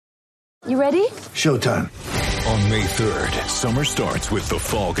You ready? Showtime. On May 3rd, summer starts with The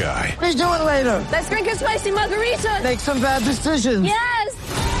Fall Guy. Let's do it later. Let's drink a spicy margarita. Make some bad decisions. Yes.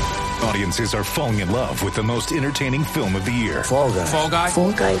 Audiences are falling in love with the most entertaining film of the year. Fall Guy. Fall Guy?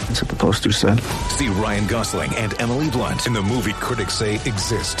 Fall guy. That's what the poster said. See Ryan Gosling and Emily Blunt in the movie critics say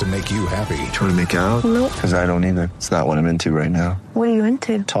exists to make you happy. Trying to make it out? Nope. Because I don't either. It's not what I'm into right now. What are you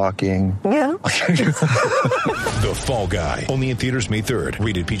into? Talking. Yeah. The Fall Guy. Only in theaters May 3rd.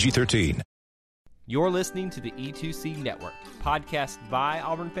 Rated PG-13. You're listening to the E2C Network, podcast by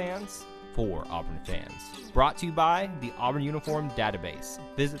Auburn fans for Auburn fans. Brought to you by the Auburn Uniform Database.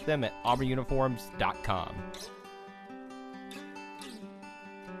 Visit them at auburnuniforms.com.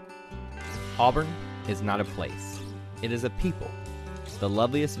 Auburn is not a place. It is a people. The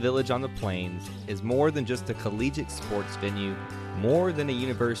loveliest village on the plains is more than just a collegiate sports venue, more than a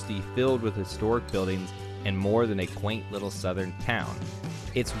university filled with historic buildings, and more than a quaint little southern town.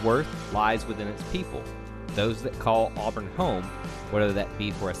 Its worth lies within its people, those that call Auburn home, whether that be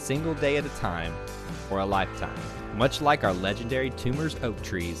for a single day at a time or a lifetime. Much like our legendary Toomer's oak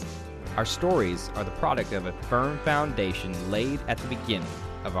trees, our stories are the product of a firm foundation laid at the beginning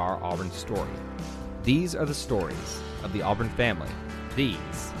of our Auburn story. These are the stories of the Auburn family.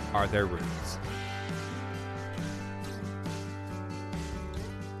 These are their roots.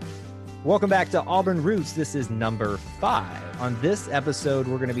 Welcome back to Auburn Roots. This is number 5. On this episode,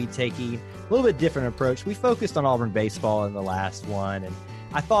 we're going to be taking a little bit different approach. We focused on Auburn baseball in the last one, and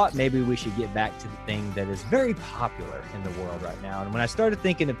I thought maybe we should get back to the thing that is very popular in the world right now. And when I started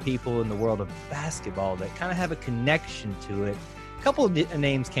thinking of people in the world of basketball that kind of have a connection to it, a couple of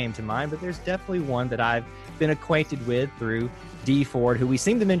names came to mind, but there's definitely one that I've been acquainted with through Dee Ford, who we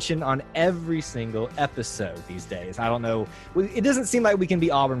seem to mention on every single episode these days. I don't know. It doesn't seem like we can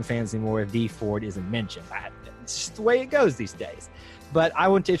be Auburn fans anymore if Dee Ford isn't mentioned. It's just the way it goes these days. But I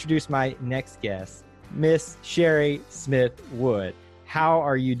want to introduce my next guest, Miss Sherry Smith Wood. How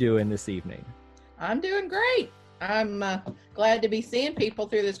are you doing this evening? I'm doing great. I'm glad to be seeing people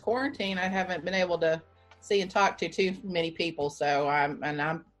through this quarantine. I haven't been able to see and talk to too many people, so I'm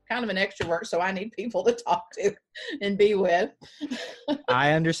kind of an extrovert, so I need people to talk to and be with.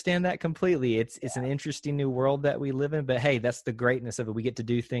 I understand that completely. It's an interesting new world that we live in, but hey, that's the greatness of it. We get to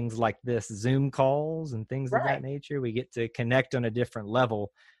do things like this, Zoom calls and things of that nature. We get to connect on a different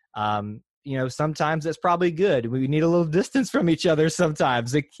level. Sometimes that's probably good. We need a little distance from each other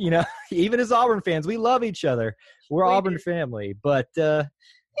sometimes. Even as Auburn fans, we love each other. We're Auburn family, but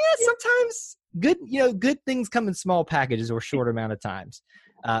sometimes good things come in small packages or short amount of times.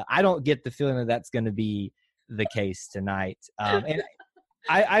 I don't get the feeling that that's going to be the case tonight. And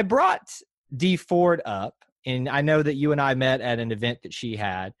I brought Dee Ford up, and I know that you and I met at an event that she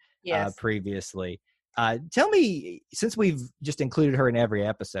had previously. Tell me, since we've just included her in every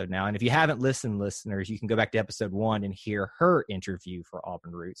episode now, and if you haven't listened, listeners, you can go back to episode 1 and hear her interview for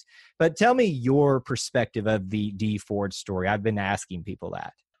Auburn Roots. But tell me your perspective of the Dee Ford story. I've been asking people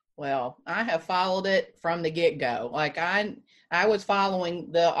that. Well, I have followed it from the get-go. Like I was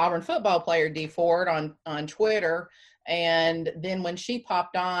following the Auburn football player Dee Ford on Twitter, and then when she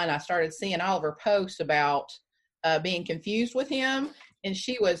popped on, I started seeing all of her posts about being confused with him, and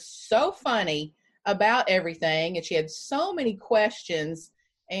she was so funny about everything, and she had so many questions,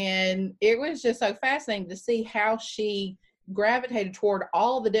 and it was just so fascinating to see how she gravitated toward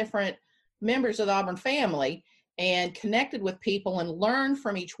all the different members of the Auburn family and connected with people and learned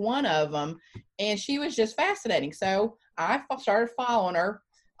from each one of them. And she was just fascinating. So I started following her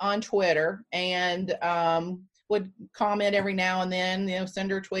on Twitter and would comment every now and then, send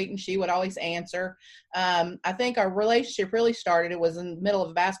her a tweet, and she would always answer. I think our relationship really started, it was in the middle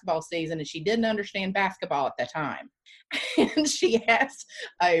of basketball season, and she didn't understand basketball at that time. And she asked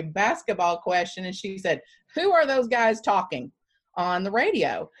a basketball question, and she said, "Who are those guys talking on the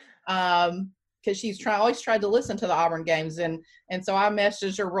radio?" Because she's always tried to listen to the Auburn games. And so I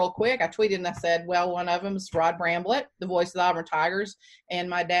messaged her real quick. I tweeted and I said, well, one of them is Rod Bramblett, the voice of the Auburn Tigers, and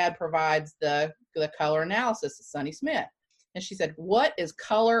my dad provides the color analysis of Sonny Smith. And she said, what is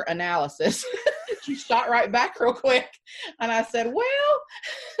color analysis? She shot right back real quick. And I said,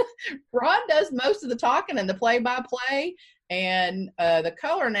 well, Rod does most of the talking and the play-by-play. And the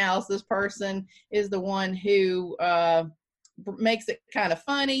color analysis person is the one who makes it kind of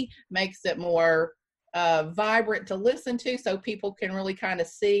funny, makes it more vibrant to listen to so people can really kind of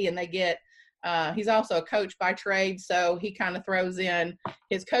see, and they get he's also a coach by trade, so he kind of throws in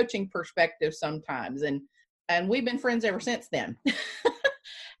his coaching perspective sometimes, and we've been friends ever since then.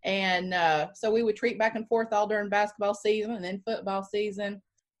 And so we would tweet back and forth all during basketball season and then football season.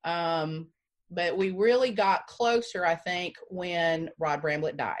 But we really got closer, I think, when Rod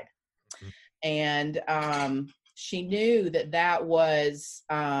Bramblett died. And she knew that was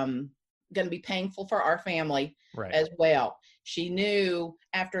going to be painful for our family as well. She knew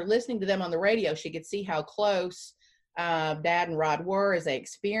after listening to them on the radio, she could see how close Dad and Rod were as they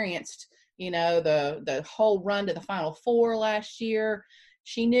experienced, the whole run to the Final Four last year.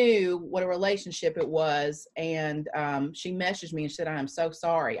 She knew what a relationship it was. And she messaged me and said, "I'm so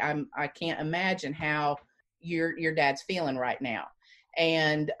sorry. I can't imagine how your dad's feeling right now."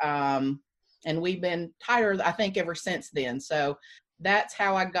 And we've been tighter, I think, ever since then. So that's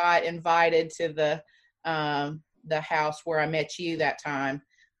how I got invited to the house where I met you that time,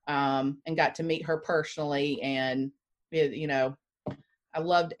 and got to meet her personally. And, I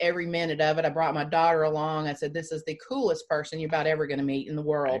loved every minute of it. I brought my daughter along. I said, "This is the coolest person you're about ever going to meet in the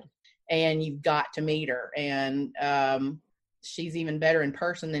world. And you've got to meet her." And she's even better in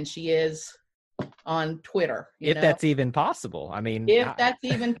person than she is on Twitter. If that's even possible. I mean, that's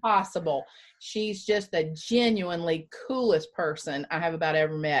even possible. She's just the genuinely coolest person I have about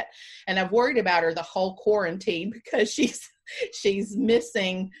ever met. And I've worried about her the whole quarantine because she's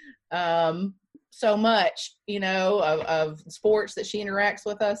missing so much, of sports that she interacts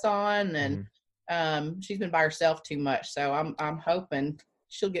with us on. And she's been by herself too much. So I'm hoping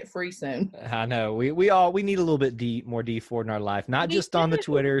she'll get free soon. I know we need a little bit more D Ford in our life, not just on the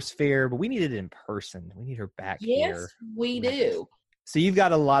Twitter sphere, but we need it in person. We need her back here. Yes, we do. So you've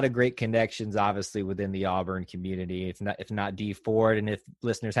got a lot of great connections, obviously, within the Auburn community. If not D Ford, and if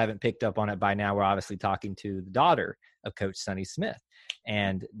listeners haven't picked up on it by now, we're obviously talking to the daughter of Coach Sonny Smith,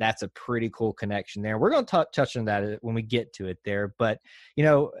 and that's a pretty cool connection there. We're going to touch on that when we get to it there. But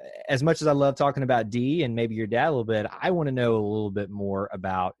as much as I love talking about D and maybe your dad a little bit, I want to know a little bit more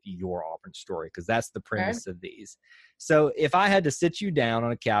about your Auburn story, because that's the premise of these. So if I had to sit you down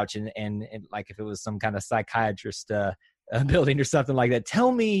on a couch and like if it was some kind of psychiatrist building or something like that,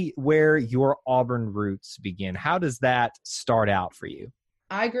 tell me where your Auburn roots begin. How does that start out for you?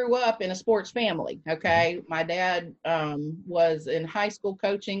 I grew up in a sports family. Okay. My dad was in high school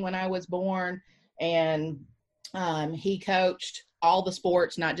coaching when I was born, and he coached all the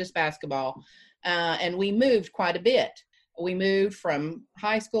sports, not just basketball. And we moved quite a bit. We moved from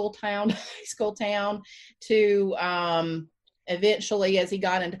high school town to high school town to eventually as he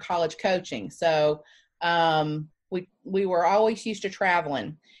got into college coaching. So we were always used to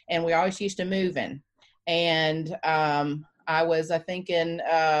traveling, and we always used to moving. And I was, I think, in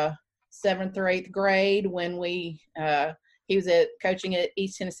 7th or 8th grade when he was coaching at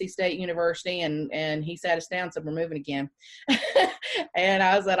East Tennessee State University, and he sat us down and said, "We're moving again." And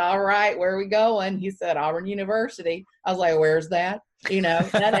I said, "All right, where are we going?" He said, "Auburn University." I was like, "Where's that?"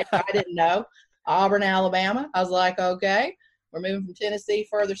 That I didn't know. Auburn, Alabama. I was like, "Okay, we're moving from Tennessee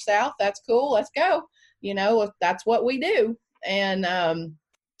further south. That's cool. Let's go." That's what we do. And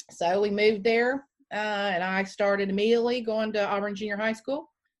so we moved there, and I started immediately going to Auburn Junior High School,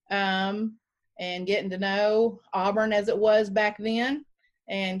 and getting to know Auburn as it was back then,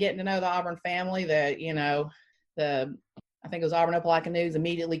 and getting to know the Auburn family. I think it was Auburn Opelika News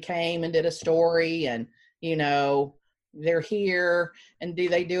immediately came and did a story, and they're here, and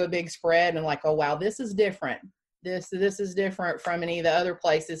they do a big spread, and like, "Oh wow, this is different. This is different from any of the other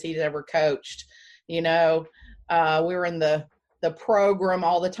places he's ever coached." We were in the program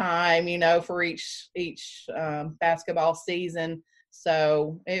all the time, for each basketball season.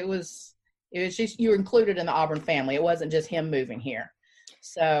 So it was just, you were included in the Auburn family. It wasn't just him moving here.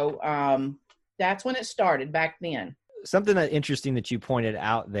 So that's when it started back then. Something interesting that you pointed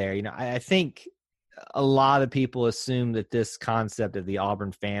out there, I think a lot of people assume that this concept of the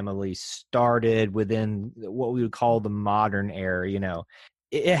Auburn family started within what we would call the modern era.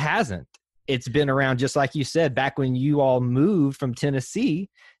 It hasn't. It's been around, just like you said, back when you all moved from Tennessee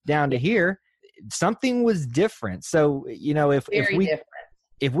down to here, something was different. So,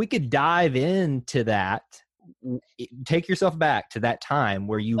 if we could dive into that, take yourself back to that time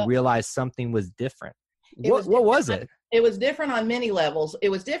where you realized something was different. What was it? It was different on many levels. It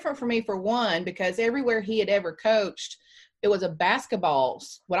was different for me, for one, because everywhere he had ever coached, it was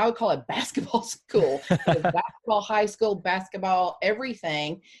what I would call a basketball school. It was basketball high school, basketball,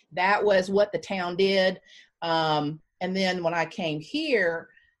 everything. That was what the town did. And then when I came here,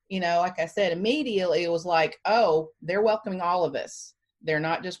 like I said, immediately it was like, oh, they're welcoming all of us. They're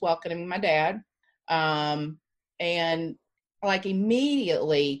not just welcoming my dad. And like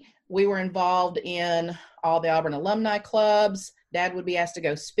immediately we were involved in all the Auburn alumni clubs. Dad would be asked to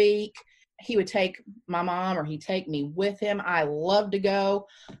go speak. He would take my mom, or he'd take me with him. I loved to go.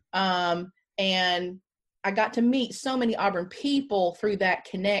 And I got to meet so many Auburn people through that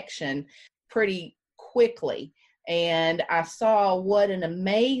connection pretty quickly. And I saw what an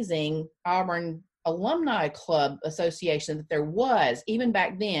amazing Auburn alumni club association that there was even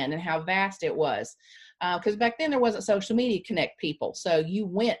back then, and how vast it was. Because back then there wasn't social media to connect people. So you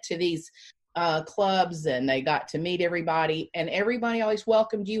went to these clubs and they got to meet everybody, and everybody always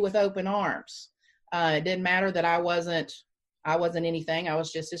welcomed you with open arms. It didn't matter that I wasn't anything. I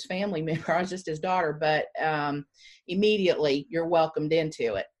was just his family member. I was just his daughter, but immediately you're welcomed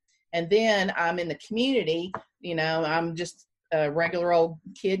into it. And then I'm in the community, I'm just a regular old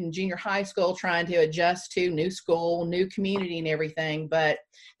kid in junior high school trying to adjust to new school, new community and everything. But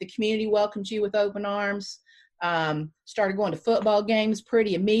the community welcomes you with open arms. Started going to football games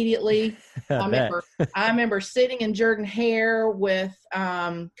pretty immediately. I remember sitting in Jordan-Hare with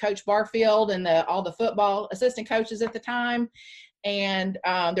Coach Barfield and all the football assistant coaches at the time. And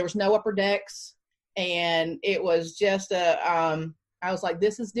there was no upper decks. And it was just I was like,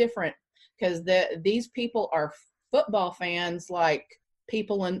 this is different, because these people are football fans like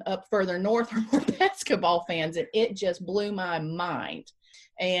people up further north are more basketball fans. And it just blew my mind.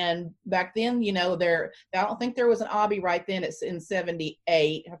 And back then, I don't think there was an Obby right then. It's in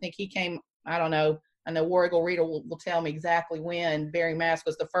 78. I think he came, I don't know. I know War Eagle Reader will tell me exactly when Barry Mask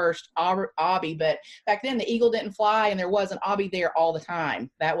was the first Obby. But back then the Eagle didn't fly and there was an Obby there all the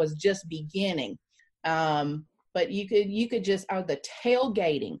time. That was just beginning. But you could just, the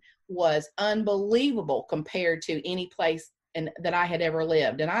tailgating was unbelievable compared to any place that I had ever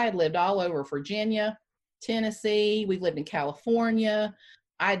lived. And I had lived all over Virginia, Tennessee. We've lived in California.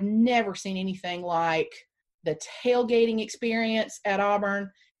 I'd never seen anything like the tailgating experience at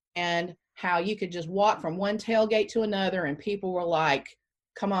Auburn, and how you could just walk from one tailgate to another and people were like,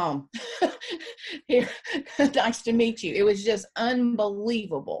 come on, here, nice to meet you. It was just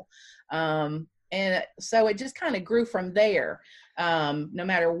unbelievable. And so it just kind of grew from there. No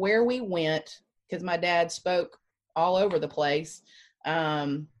matter where we went, because my dad spoke all over the place,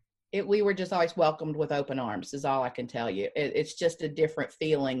 we were just always welcomed with open arms, is all I can tell you. It's just a different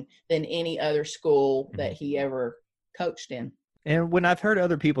feeling than any other school that he ever coached in. And when I've heard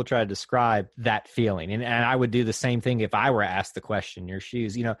other people try to describe that feeling, and I would do the same thing if I were asked the question, your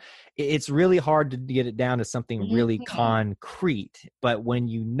shoes, it's really hard to get it down to something really concrete. But when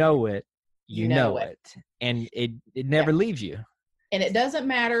you know it, you know it. And it never leaves you. And it doesn't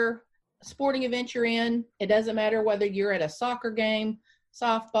matter sporting event you're in. It doesn't matter whether you're at a soccer game,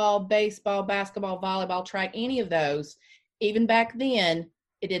 softball, baseball, basketball, volleyball, track, any of those. Even back then,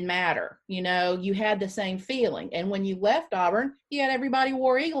 it didn't matter. You had the same feeling. And when you left Auburn, you had everybody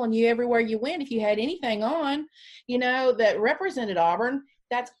War Eagle, and everywhere you went, if you had anything on, that represented Auburn,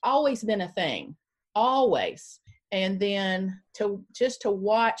 that's always been a thing, always. And then to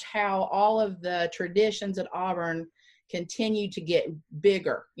watch how all of the traditions at Auburn continue to get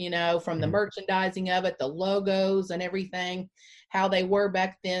bigger, from the merchandising of it, the logos and everything, how they were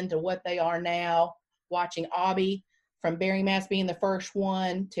back then to what they are now, watching Obby from Barry Mask being the first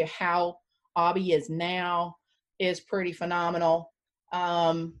one to how Obby is now is pretty phenomenal.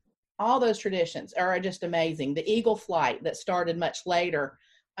 All those traditions are just amazing. The Eagle flight that started much later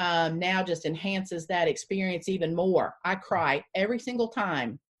now just enhances that experience even more. I cry every single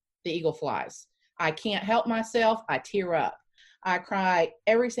time the Eagle flies. I can't help myself. I tear up. I cry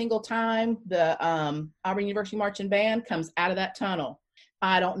every single time the Auburn University Marching Band comes out of that tunnel.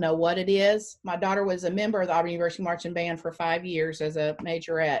 I don't know what it is. My daughter was a member of the Auburn University Marching Band for 5 years as a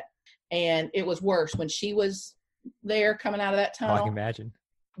majorette. And it was worse when she was there coming out of that tunnel. I can imagine.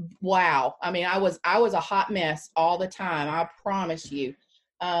 Wow. I mean, I was a hot mess all the time. I promise you.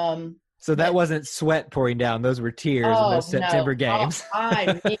 So that wasn't sweat pouring down. Those were tears in those September games.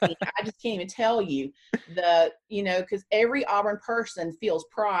 I just can't even tell you because every Auburn person feels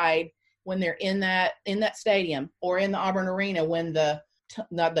pride when they're in that stadium or in the Auburn Arena when the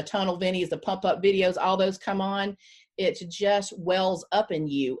tunnel vinnies, the pump up videos, all those come on. It just wells up in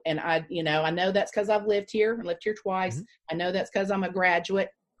you. And I know that's because I've lived here twice. Mm-hmm. I know that's because I'm a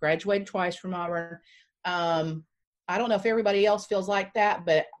graduated twice from Auburn. I don't know if everybody else feels like that,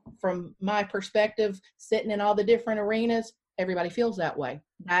 but from my perspective, sitting in all the different arenas, everybody feels that way.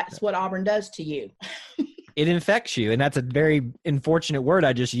 That's what Auburn does to you. It infects you. And that's a very unfortunate word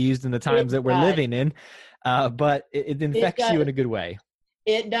I just used in the times that we're living in. But it infects you in a good way.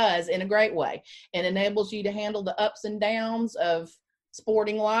 It does, in a great way. It enables you to handle the ups and downs of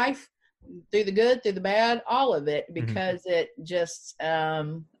sporting life, through the good, through the bad, all of it, because it just,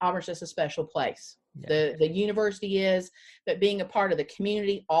 Auburn's just a special place. Yeah. The university is, but being a part of the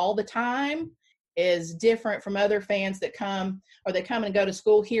community all the time is different from other fans that come and go to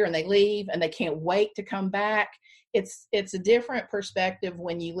school here and they leave and they can't wait to come back. It's a different perspective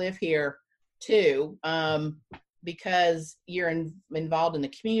when you live here too. because you're involved in the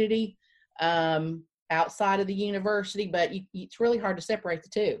community outside of the university, but it's really hard to separate the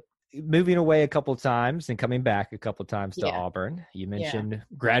two. Moving away a couple times and coming back a couple times to Auburn. You mentioned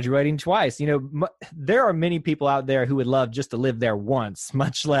graduating twice. There are many people out there who would love just to live there once,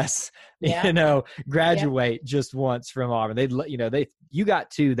 much less, graduate just once from Auburn. You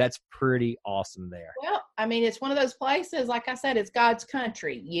got two. That's pretty awesome there. Well, I mean, it's one of those places, like I said, it's God's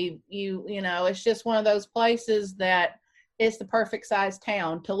country. It's just one of those places that it's the perfect size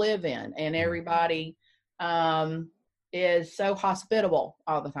town to live in, and everybody is so hospitable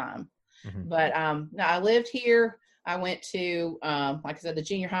all the time. Mm-hmm. But no, I lived here. I went to, like I said, the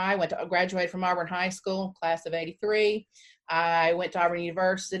junior high. Graduated from Auburn High School, class of '83. I went to Auburn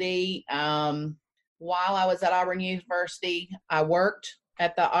University. While I was at Auburn University, I worked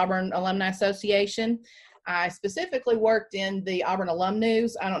at the Auburn Alumni Association. I specifically worked in the Auburn Alum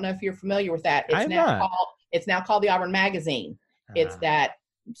News. I don't know if you're familiar with that. It's now called the Auburn Magazine. It's that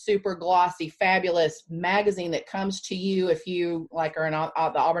super glossy, fabulous magazine that comes to you if you are in the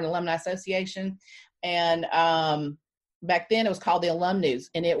Auburn Alumni Association. And back then it was called the Alum News,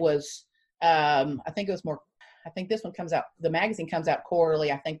 and it was I think this one comes out, the magazine comes out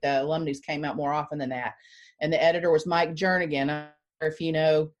quarterly. I think the Alum News came out more often than that. And the editor was Mike Jernigan. I don't know if you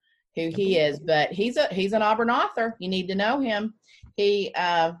know who he is, but he's an Auburn author. You need to know him.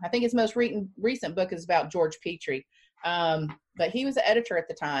 I think his most recent book is about George Petrie. But he was the editor at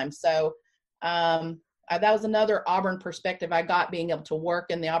the time. So that was another Auburn perspective I got, being able to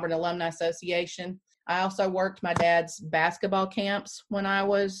work in the Auburn Alumni Association. I also worked my dad's basketball camps when I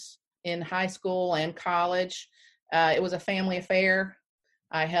was in high school and college. It was a family affair.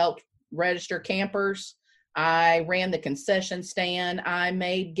 I helped register campers. I ran the concession stand. I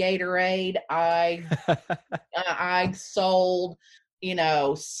made Gatorade. I sold,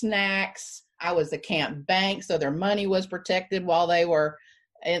 snacks. I was the camp bank, so their money was protected while they were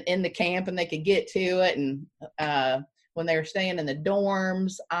in the camp and they could get to it. And when they were staying in the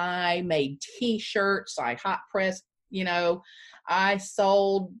dorms, I made T-shirts. I hot pressed, I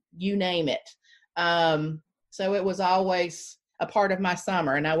sold, you name it. So it was always a part of my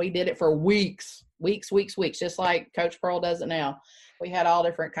summer. And now we did it for weeks, just like Coach Pearl does it now. We had all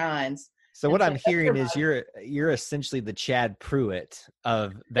different kinds. So what I'm hearing is you're essentially the Chad Pruitt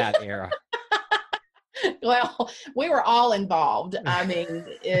of that era. Well, we were all involved. I mean,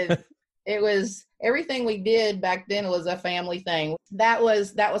 it was everything we did back then was a family thing. That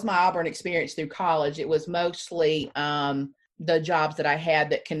was my Auburn experience through college. It was mostly the jobs that I had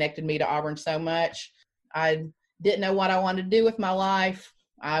that connected me to Auburn so much. I didn't know what I wanted to do with my life.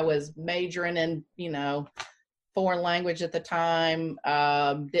 I was majoring in, foreign language at the time.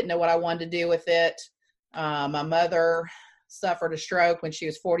 Didn't know what I wanted to do with it. My mother suffered a stroke when she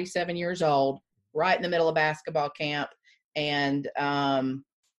was 47 years old, right in the middle of basketball camp. And I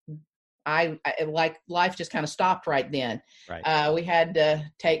life just kind of stopped right then. Right. We had to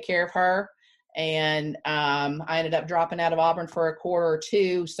take care of her. And I ended up dropping out of Auburn for a quarter or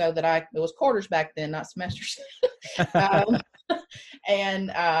two, so that it was quarters back then, not semesters. And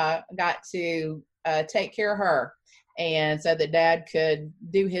got to take care of her, and so that Dad could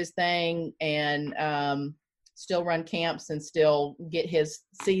do his thing and still run camps and still get his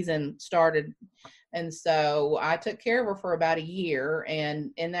season started. And so I took care of her for about a year,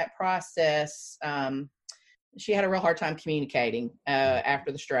 and in that process, she had a real hard time communicating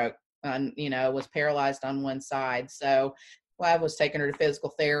after the stroke. Was paralyzed on one side. So I was taking her to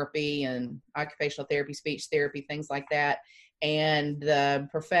physical therapy and occupational therapy, speech therapy, things like that. And the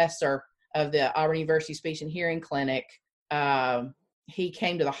professor of the Auburn University Speech and Hearing Clinic, he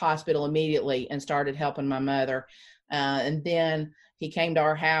came to the hospital immediately and started helping my mother. And then he came to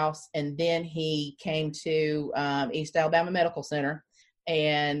our house, and then he came to East Alabama Medical Center.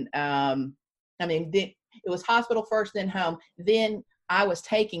 And it was hospital first, then home. Then I was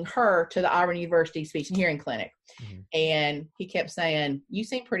taking her to the Auburn University Speech and Hearing Clinic. Mm-hmm. And he kept saying, "You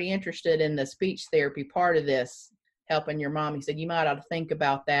seem pretty interested in the speech therapy part of this, helping your mom." He said, "You might ought to think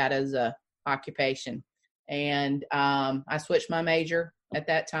about that as a occupation." And I switched my major at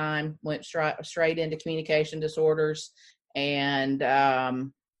that time, went straight into communication disorders. And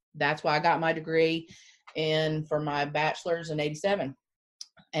that's why I got my degree for my bachelor's in 87.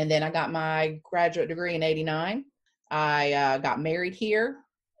 And then I got my graduate degree in 89. I got married here,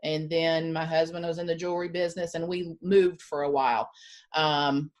 and then my husband was in the jewelry business, and we moved for a while.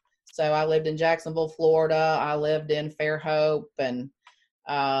 So I lived in Jacksonville, Florida. I lived in Fairhope, and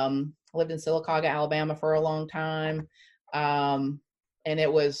lived in Sylacauga, Alabama for a long time. And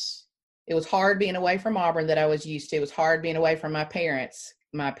it was hard being away from Auburn that I was used to. It was hard being away from my parents.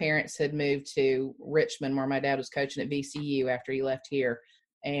 my parents had moved to Richmond, where my dad was coaching at VCU after he left here.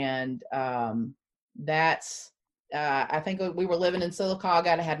 And that's, I think we were living in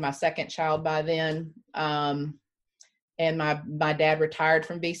Sylacauga. I had my second child by then. And my dad retired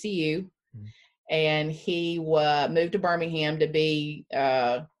from VCU, and he moved to Birmingham to be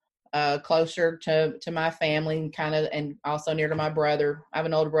closer to my family, and also near to my brother. I have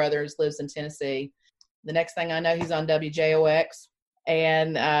an older brother who lives in Tennessee. The next thing I know, he's on WJOX,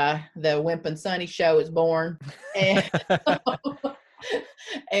 and the Wimp and Sonny show is born. And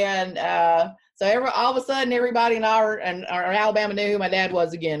so all of a sudden, everybody in our Alabama knew who my dad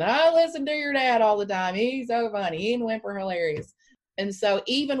was again. I listen to your dad all the time. He's so funny. He and Wimp are hilarious. And so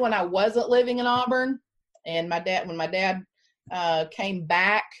even when I wasn't living in Auburn, and when my dad came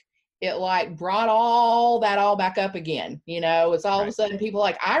back, it like brought all that back up again. It's all of a sudden people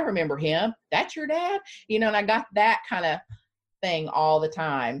like, I remember him. That's your dad? And I got that kind of thing all the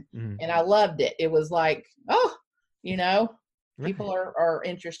time. And I loved it. It was like, people are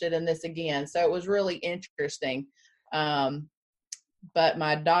interested in this again. So it was really interesting. But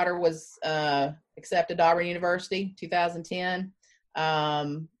my daughter was accepted to Auburn University 2010.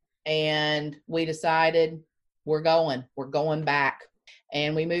 And we decided we're going back.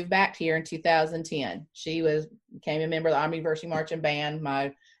 And we moved back here in 2010. She became a member of the Auburn University Marching Band.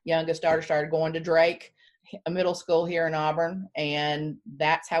 My youngest daughter started going to Drake, a middle school here in Auburn, and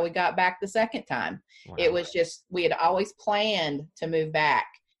that's how we got back the second time. Wow. It was just, we had always planned to move back,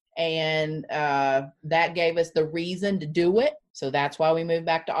 and that gave us the reason to do it. So that's why we moved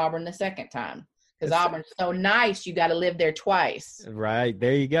back to Auburn the second time. Because Auburn's so nice, you got to live there twice. Right.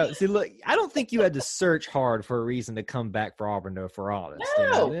 There you go. See, look, I don't think you had to search hard for a reason to come back for Auburn, though, for honest.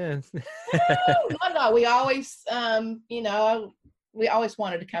 No, no, not at all. We always, we always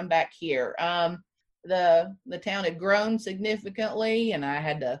wanted to come back here. The town had grown significantly, and I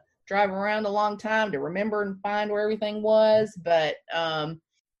had to drive around a long time to remember and find where everything was, but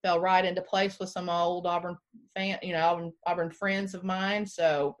fell right into place with some old Auburn Auburn friends of mine.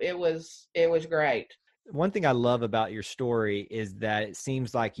 So it was great. One thing I love about your story is that it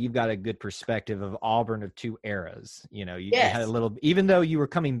seems like you've got a good perspective of Auburn of two eras. You had a little, even though you were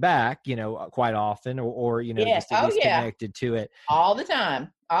coming back, quite often, or yes. just at least connected to it all the time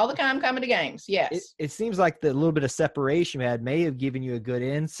coming to games. Yes. It seems like the little bit of separation we had may have given you a good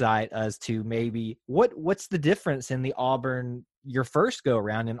insight as to maybe what's the difference in the Auburn, your first go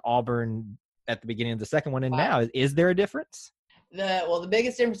around, in Auburn at the beginning of the second one, and now is there a difference? The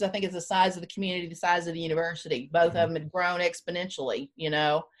biggest difference, I think, is the size of the community, the size of the university. Both of them had grown exponentially,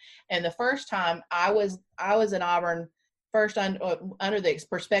 And the first time I was in Auburn, first under the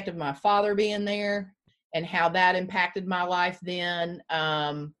perspective of my father being there and how that impacted my life then,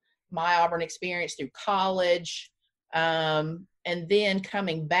 my Auburn experience through college, and then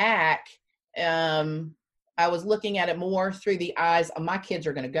coming back, I was looking at it more through the eyes of my kids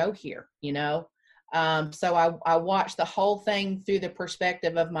are going to go here, So I watched the whole thing through the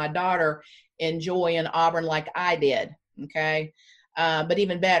perspective of my daughter enjoying Auburn like I did. Okay. But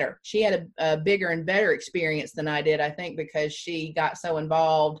even better, she had a bigger and better experience than I did, I think, because she got so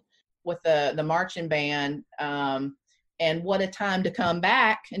involved with the marching band. And what a time to come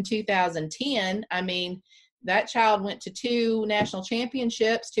back in 2010. I mean, that child went to 2 national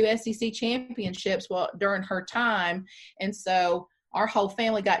championships, 2 SEC championships during her time. And so our whole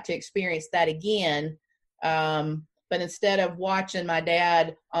family got to experience that again. But instead of watching my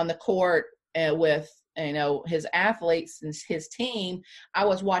dad on the court with, his athletes and his team, I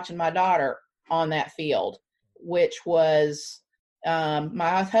was watching my daughter on that field, which was,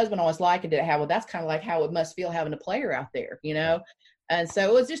 my husband always likened it how, that's kind of like how it must feel having a player out there, And so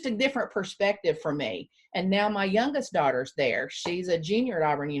it was just a different perspective for me. And now my youngest daughter's there. She's a junior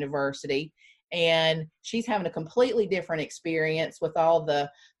at Auburn University, and she's having a completely different experience with all the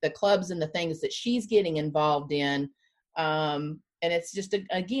clubs and the things that she's getting involved in. And it's just,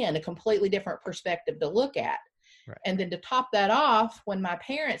 a completely different perspective to look at. Right. And then to top that off, when my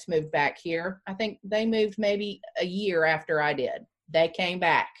parents moved back here, I think they moved maybe a year after I did. They came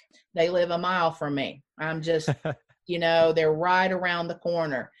back. They live a mile from me. I'm just, they're right around the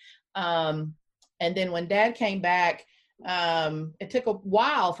corner. And then when Dad came back, it took a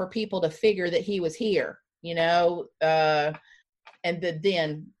while for people to figure that he was here, and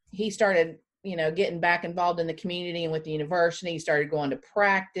then he started, getting back involved in the community and with the university. He started going to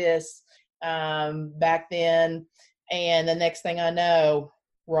practice back then. And the next thing I know,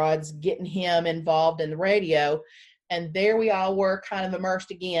 Rod's getting him involved in the radio. And there we all were, kind of immersed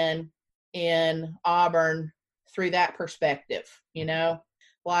again in Auburn through that perspective,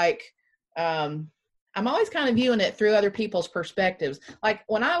 I'm always kind of viewing it through other people's perspectives. Like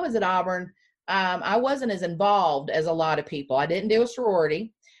when I was at Auburn, I wasn't as involved as a lot of people. I didn't do a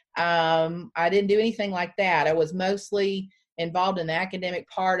sorority. I didn't do anything like that. I was mostly involved in the academic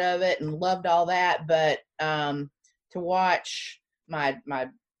part of it and loved all that. But to watch my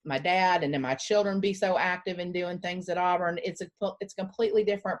dad and then my children be so active in doing things at Auburn, it's a completely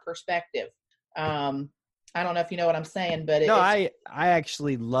different perspective. I don't know if you know what I'm saying, but I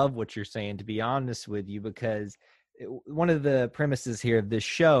actually love what you're saying, to be honest with you, because one of the premises here of this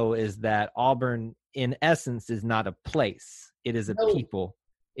show is that Auburn, in essence, is not a place. It is a people.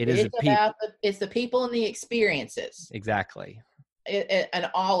 It's the people and the experiences. Exactly.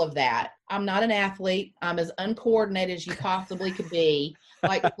 And all of that. I'm not an athlete. I'm as uncoordinated as you possibly could be.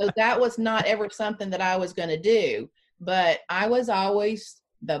 Like, so that was not ever something that I was going to do. But I was always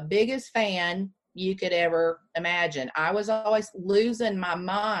the biggest fan you could ever imagine. I was always losing my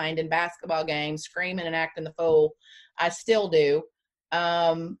mind in basketball games, screaming and acting the fool. I still do.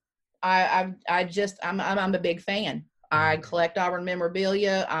 I'm a big fan. I collect Auburn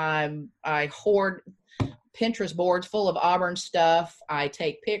memorabilia. I hoard Pinterest boards full of Auburn stuff. I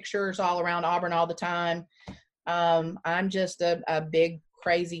take pictures all around Auburn all the time. I'm just a big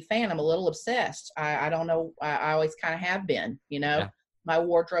crazy fan. I'm a little obsessed. I don't know. I always kind of have been, Yeah. My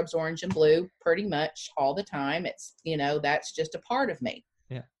wardrobe's orange and blue pretty much all the time. It's, that's just a part of me.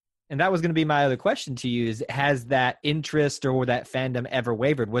 Yeah. And that was going to be my other question to you is, has that interest or that fandom ever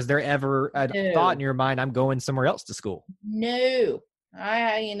wavered? Was there ever a thought in your mind, I'm going somewhere else to school? No.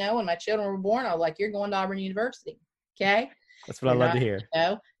 When my children were born, I was like, you're going to Auburn University. Okay. That's what I love to hear.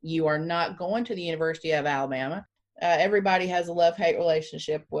 You are not going to the University of Alabama. Everybody has a love-hate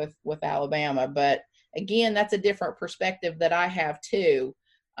relationship with Alabama, but again, that's a different perspective that I have too.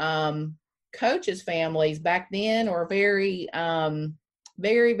 Coaches' families back then were very,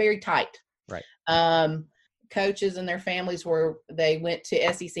 very, very tight. Right. Coaches and their families they went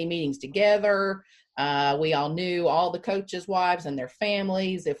to SEC meetings together. We all knew all the coaches' wives and their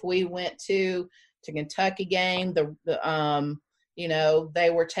families. If we went to Kentucky game, they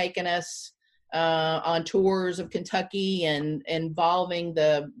were taking us on tours of Kentucky and involving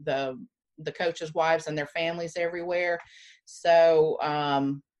the coaches' wives and their families everywhere. So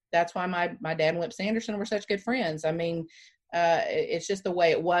that's why my dad and Whip Sanderson were such good friends. I mean, it's just the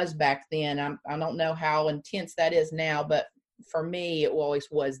way it was back then. I don't know how intense that is now, but for me, it always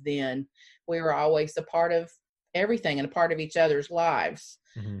was then. We were always a part of everything and a part of each other's lives.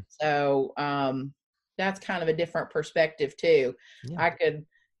 Mm-hmm. So that's kind of a different perspective too. Yeah. I could,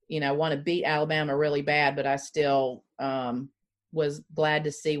 want to beat Alabama really bad, but I still was glad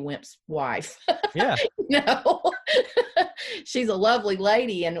to see Wimp's wife. Yeah. She's a lovely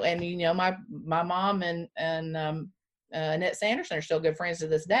lady. And my mom and Annette Sanderson are still good friends to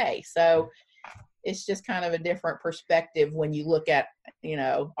this day. So it's just kind of a different perspective when you look at,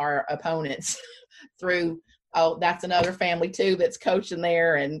 our opponents through, that's another family too that's coaching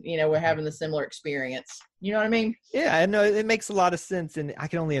there, and we're having the similar experience. You know what I mean? Yeah, I know it makes a lot of sense, and I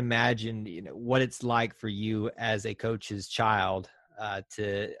can only imagine what it's like for you as a coach's child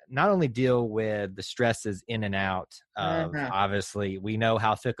to not only deal with the stresses in and out of, obviously we know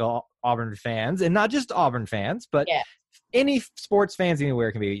how fickle Auburn fans, and not just Auburn fans, but any sports fans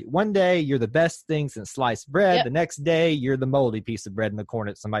anywhere can be. One day you're the best thing since sliced bread. Yep. The next day you're the moldy piece of bread in the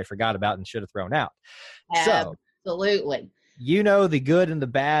corner that somebody forgot about and should have thrown out. Absolutely. So, the good and the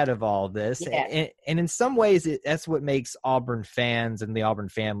bad of all this. Yeah. And in some ways, that's what makes Auburn fans and the Auburn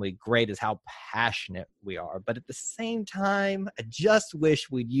family great, is how passionate we are. But at the same time, I just wish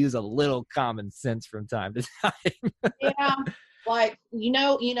we'd use a little common sense from time to time. Yeah. Like,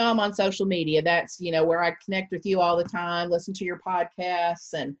 I'm on social media. That's, where I connect with you all the time, listen to your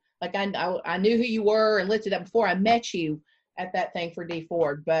podcasts. And like, I knew who you were and lifted up before I met you at that thing for D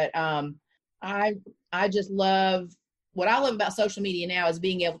Ford. But I just love, what I love about social media now is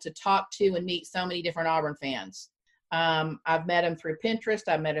being able to talk to and meet so many different Auburn fans. I've met them through Pinterest.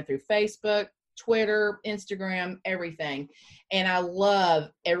 I've met them through Facebook, Twitter, Instagram, everything. And I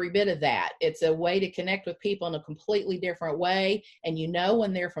love every bit of that. It's a way to connect with people in a completely different way. And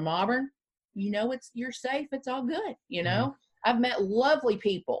when they're from Auburn, you're safe. It's all good. Mm-hmm. I've met lovely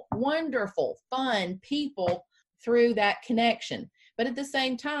people, wonderful, fun people through that connection. But at the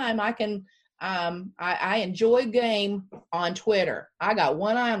same time, I enjoy game on Twitter. I got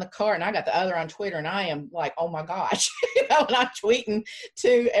one eye on the cart and I got the other on Twitter, and I am like, oh my gosh, and I'm tweeting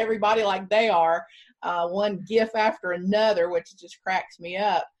to everybody like they are, one GIF after another, which just cracks me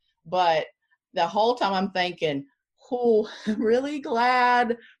up. But the whole time I'm thinking, I'm really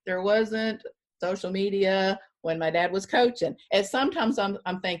glad there wasn't social media when my dad was coaching. And sometimes I'm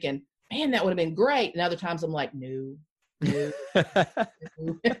thinking, man, that would have been great. And other times I'm like, no.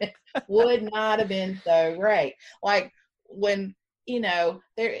 Would not have been so great. Like when,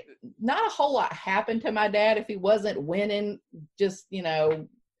 there not a whole lot happened to my dad if he wasn't winning just,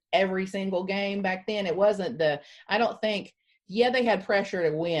 every single game back then. It wasn't I don't think, they had pressure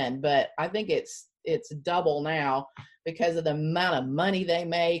to win, but I think it's double now because of the amount of money they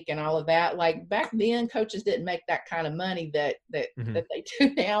make and all of that. Like back then, coaches didn't make that kind of money that they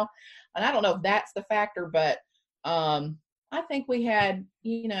do now. And I don't know if that's the factor, but I think we had,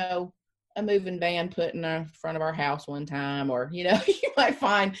 a moving van put in the front of our house one time, or, you might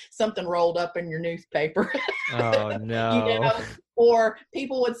find something rolled up in your newspaper. Oh, no. Or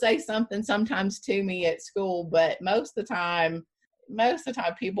people would say something sometimes to me at school, but most of the time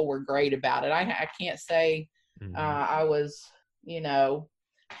people were great about it. I can't say I was,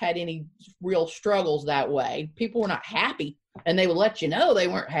 had any real struggles that way. People were not happy, and they would let you know they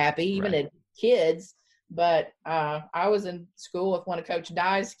weren't happy, even as kids. But I was in school with one of Coach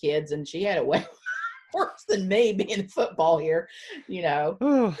Dye's kids, and she had it way worse than me being in football here.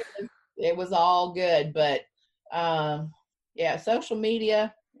 It was all good. But, social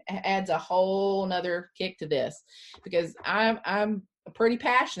media adds a whole nother kick to this because I'm pretty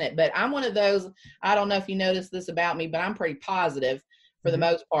passionate. But I'm one of those, I don't know if you noticed this about me, but I'm pretty positive. For the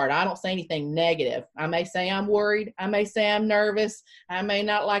most part, I don't say anything negative. I may say I'm worried. I may say I'm nervous. I may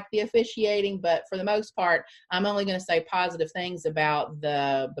not like the officiating, but for the most part, I'm only going to say positive things about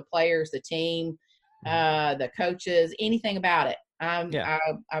the players, the team, the coaches, anything about it. I'm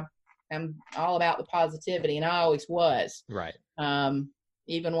all about the positivity, and I always was. Right.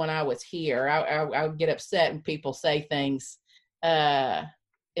 Even when I was here, I would get upset when people say things if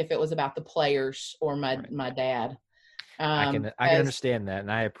it was about the players or my dad. I can understand that,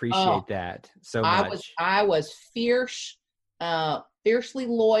 and I appreciate that so much. I was fiercely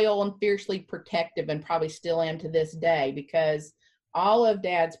loyal and fiercely protective, and probably still am to this day, because all of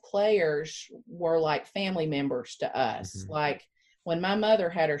Dad's players were like family members to us. Mm-hmm. Like when my mother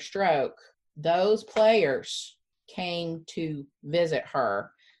had her stroke, those players came to visit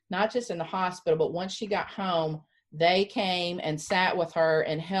her, not just in the hospital, but once she got home, they came and sat with her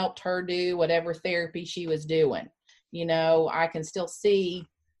and helped her do whatever therapy she was doing. I can still see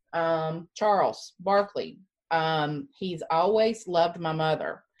Charles Barkley. He's always loved my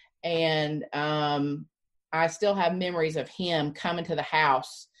mother. And I still have memories of him coming to the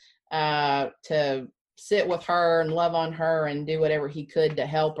house to sit with her and love on her and do whatever he could to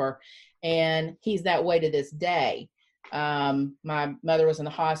help her. And he's that way to this day. My mother was in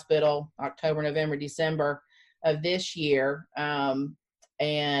the hospital October, November, December of this year.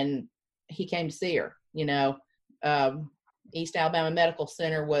 And he came to see her, East Alabama Medical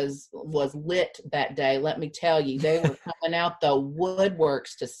Center was lit that day. Let me tell you, they were coming out the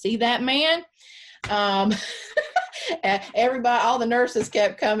woodworks to see that man. Everybody, all the nurses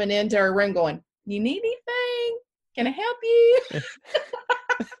kept coming into her room going, "You need anything? Can I help you?"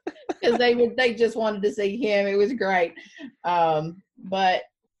 Because they just wanted to see him. It was great. But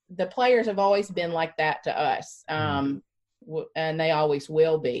the players have always been like that to us, and they always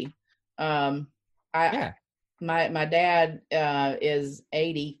will be. My dad is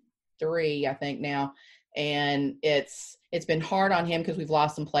 83, I think now, and it's been hard on him because we've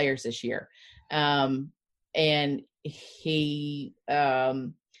lost some players this year. And he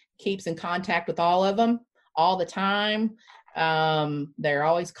keeps in contact with all of them all the time. They're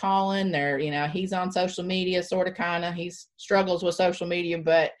always calling. He's on social media, sort of, kind of. He struggles with social media,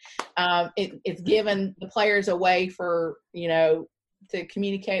 but it's given the players a way for to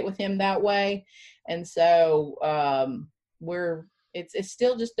communicate with him that way. And so it's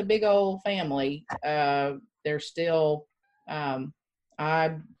still just a big old family. There's still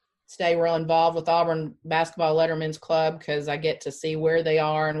I stay real involved with Auburn Basketball Letterman's Club because I get to see where they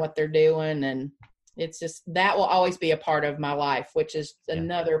are and what they're doing, and it's just that will always be a part of my life, which is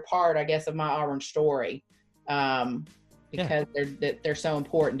another part, I guess, of my Auburn story, because they're so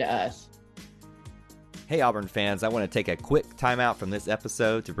important to us. Hey Auburn fans, I want to take a quick timeout from this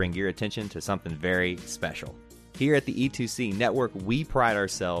episode to bring your attention to something very special. Here at the E2C Network, we pride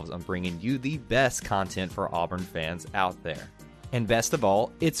ourselves on bringing you the best content for Auburn fans out there. And best of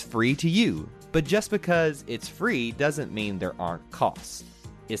all, it's free to you. But just because it's free doesn't mean there aren't costs,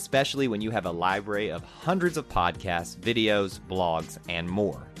 especially when you have a library of hundreds of podcasts, videos, blogs, and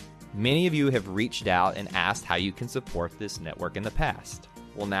more. Many of you have reached out and asked how you can support this network in the past.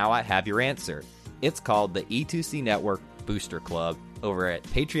 Well, now I have your answer. It's called the E2C Network Booster Club over at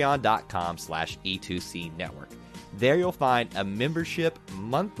patreon.com/E2C Network. There you'll find a membership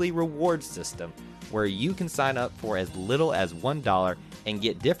monthly reward system where you can sign up for as little as $1 and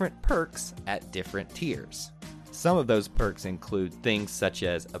get different perks at different tiers. Some of those perks include things such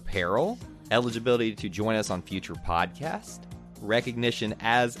as apparel, eligibility to join us on future podcasts, recognition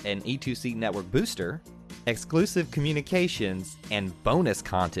as an E2C Network booster, exclusive communications, and bonus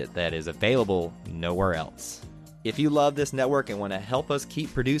content that is available nowhere else. If you love this network and want to help us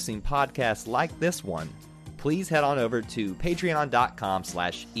keep producing podcasts like this one, please head on over to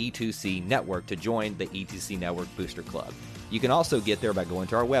patreon.com/E2C Network to join the E2C Network Booster Club. You can also get there by going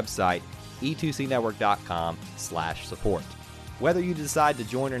to our website, e2cnetwork.com/support. Whether you decide to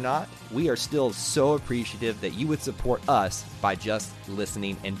join or not, we are still so appreciative that you would support us by just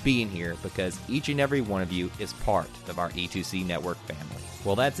listening and being here, because each and every one of you is part of our E2C Network family.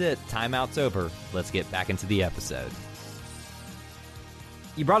 Well, that's it. Timeout's over. Let's get back into the episode.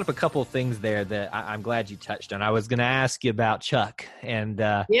 You brought up a couple of things there that I'm glad you touched on. I was going to ask you about Chuck and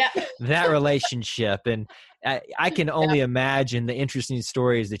that relationship. And I can only imagine the interesting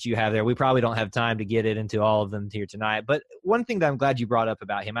stories that you have there. We probably don't have time to get into all of them here tonight. But one thing that I'm glad you brought up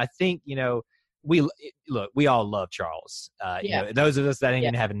about him, I think, we all love Charles. Those of us that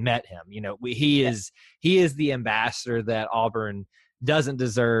even haven't met him, he is the ambassador that Auburn doesn't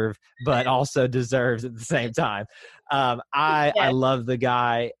deserve, but also deserves at the same time. I love the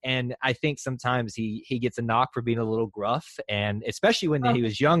guy, and I think sometimes he gets a knock for being a little gruff, and especially when he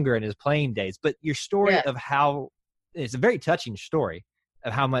was younger in his playing days. But your story of how it's a very touching story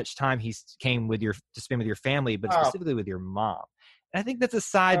of how much time he came to spend with your family, but specifically with your mom. And I think that's a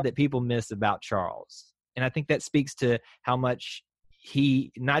side that people miss about Charles, and I think that speaks to how much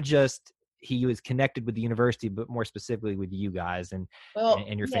he was connected with the university, but more specifically with you guys and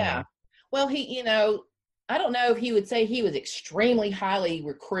your family. Well, I don't know if he would say he was extremely highly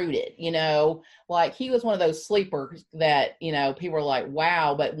recruited, like he was one of those sleepers that, people were like,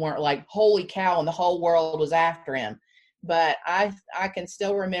 wow, but weren't like, holy cow, and the whole world was after him. But I can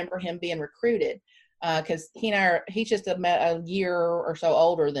still remember him being recruited because he's just a year or so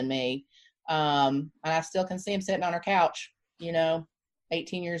older than me. And I still can see him sitting on our couch,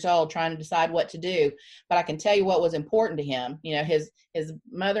 18 years old, trying to decide what to do. But I can tell you what was important to him. His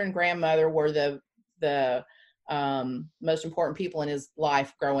mother and grandmother were the most important people in his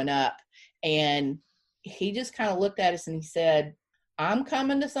life growing up. And he just kind of looked at us and he said, I'm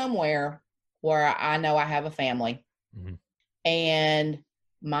coming to somewhere where I know I have a family. Mm-hmm. And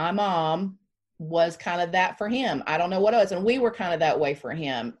my mom was kind of that for him. I don't know what else. And we were kind of that way for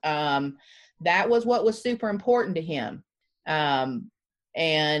him. That was what was super important to him.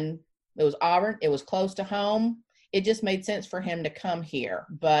 And it was Auburn. It was close to home. It just made sense for him to come here.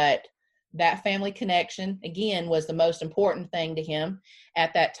 But that family connection, again, was the most important thing to him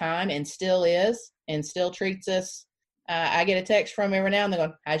at that time, and still is, and still treats us. I get a text from him every now and then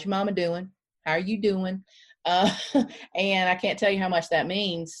going, how's your mama doing? How are you doing? And I can't tell you how much that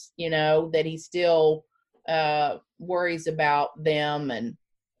means, that he still worries about them and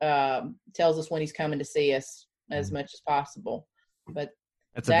tells us when he's coming to see us as much as possible. But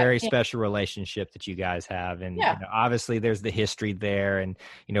that's a very special relationship that you guys have. And obviously there's the history there and,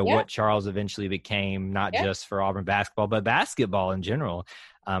 what Charles eventually became, not just for Auburn basketball, but basketball in general.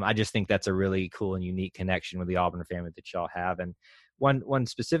 I just think that's a really cool and unique connection with the Auburn family that y'all have. And one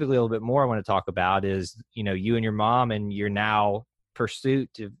specifically a little bit more I want to talk about is, you and your mom and your now pursuit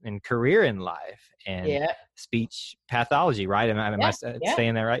and career in life and speech pathology, right? Am I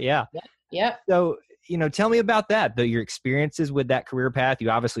saying that right? Yeah. So, tell me about that, your experiences with that career path.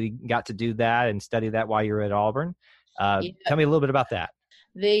 You obviously got to do that and study that while you were at Auburn. Tell me a little bit about that.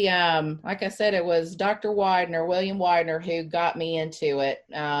 Like I said, it was Dr. William Widener, who got me into it.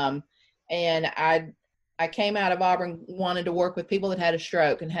 And I came out of Auburn wanting to work with people that had a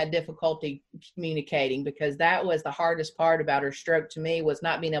stroke and had difficulty communicating, because that was the hardest part about her stroke to me, was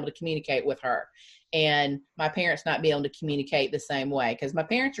not being able to communicate with her. And my parents not being able to communicate the same way, because my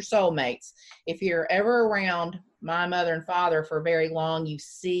parents are soulmates. If you're ever around my mother and father for very long, you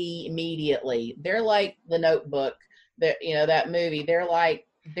see immediately. They're like The Notebook, that movie. They're like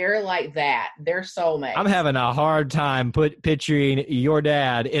that. They're soulmates. I'm having a hard time picturing your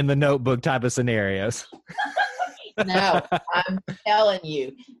dad in The Notebook type of scenarios. No, I'm telling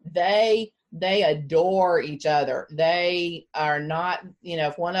you, they adore each other. They are not,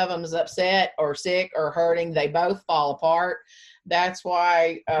 if one of them is upset or sick or hurting, they both fall apart. That's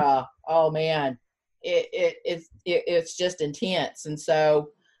why, oh man, it's just intense. And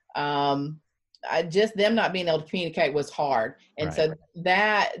so, them not being able to communicate was hard. And so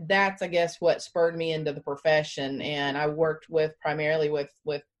that's, I guess, what spurred me into the profession. And I worked primarily with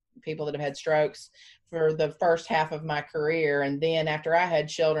people that have had strokes for the first half of my career. And then after I had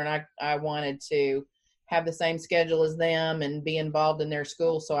children, I wanted to have the same schedule as them and be involved in their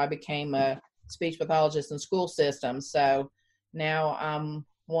school. So I became a speech pathologist in school systems. So now I'm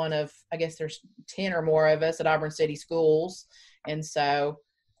one of, I guess there's 10 or more of us at Auburn City Schools. And so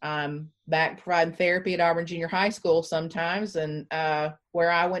I'm back providing therapy at Auburn Junior High School sometimes, and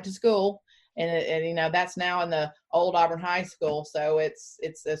where I went to school. And you know, that's now in the old Auburn High School. So it's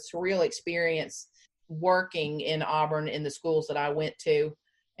a surreal experience working in Auburn in the schools that I went to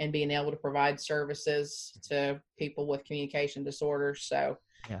and being able to provide services to people with communication disorders. So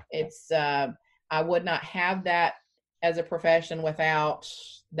it's, I would not have that as a profession without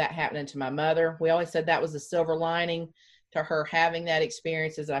that happening to my mother. We always said that was the silver lining to her having that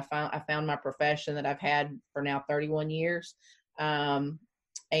experience, is I found my profession that I've had for now 31 years. And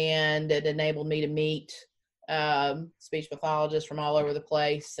it enabled me to meet speech pathologists from all over the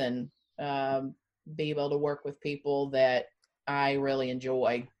place and be able to work with people that I really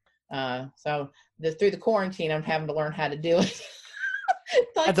enjoy. So through the quarantine, I'm having to learn how to do it.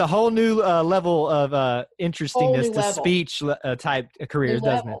 That's a whole new level of interestingness to speech type careers,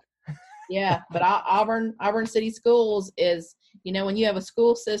 doesn't it? Yeah, but Auburn City Schools is, you know, when you have a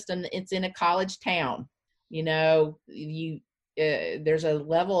school system, it's in a college town. You know, there's a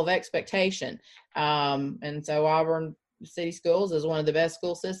level of expectation, and so Auburn City Schools is one of the best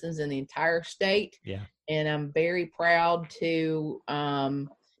school systems in the entire state. Yeah, and I'm very proud to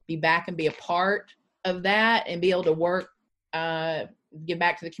be back and be a part of that and be able to work, give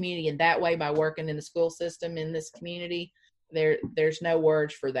back to the community in that way by working in the school system in this community. There's no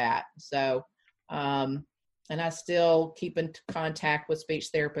words for that. So, and I still keep in contact with speech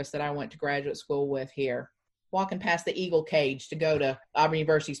therapists that I went to graduate school with here. Walking past the Eagle Cage to go to Auburn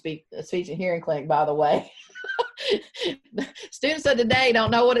University Speech and Hearing Clinic, by the way. Students of today don't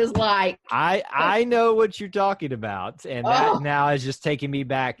know what it's like. I know what you're talking about, and that now is just taking me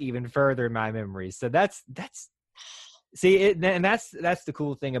back even further in my memories. So that's see, and that's the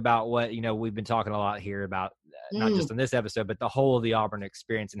cool thing about what, you know, we've been talking a lot here about, not just on this episode, but the whole of the Auburn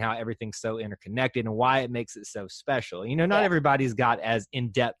experience and how everything's so interconnected and why it makes it so special. You know, not everybody's got as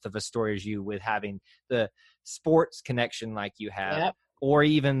in-depth of a story as you with having the sports connection like you have, or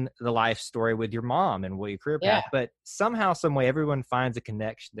even the life story with your mom and your career path. But somehow, some way, everyone finds a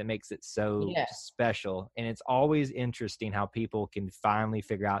connection that makes it so special. And it's always interesting how people can finally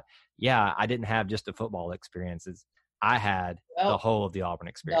figure out, I didn't have just a football experiences. I had the whole of the Auburn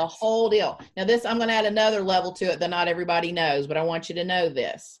experience. The whole deal. Now this, I'm going to add another level to it that not everybody knows, but I want you to know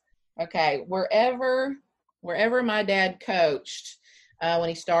this. Okay. Wherever my dad coached, when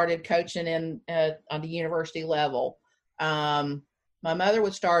he started coaching on the university level, my mother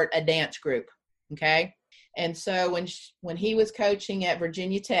would start a dance group. Okay. And so when he was coaching at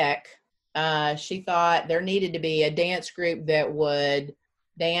Virginia Tech, she thought there needed to be a dance group that would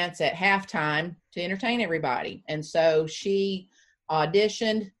dance at halftime to entertain everybody. And so she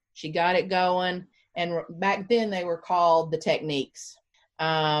auditioned, she got it going. And back then they were called the Techniques.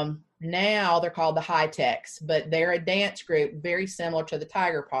 Now they're called the High Techs, but they're a dance group very similar to the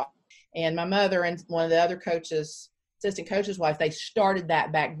Tiger Paw. And my mother and one of the other assistant coaches' wife, they started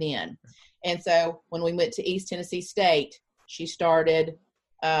that back then. And so when we went to East Tennessee State, she started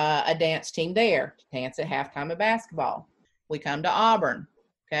a dance team there to dance at halftime of basketball. We come to Auburn.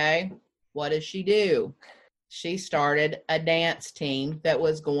 Okay. What does she do? She started a dance team that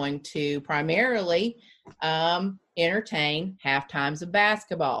was going to primarily entertain half times of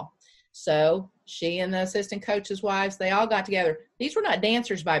basketball. So she and the assistant coaches' wives, they all got together. These were not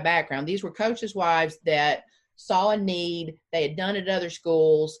dancers by background. These were coaches' wives that saw a need. They had done it at other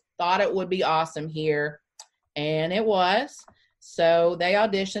schools, thought it would be awesome here, and it was. So they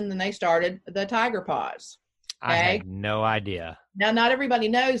auditioned and they started the Tiger Paws. Okay? I had no idea. Now, not everybody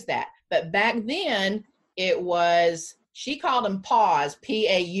knows that, but back then it was, she called them paws,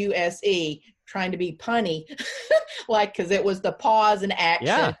 P-A-U-S-E, trying to be punny, like, because it was the pause in action.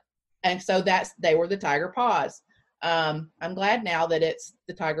 Yeah. And so they were the Tiger Paws. I'm glad now that it's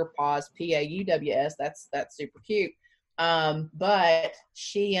the Tiger Paws, P-A-U-W-S. That's super cute. But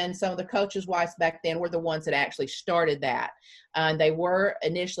she and some of the coaches' wives back then were the ones that actually started that. They were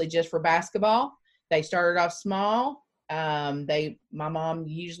initially just for basketball. They started off small. My mom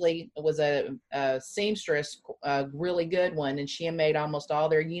usually was a seamstress, a really good one, and she made almost all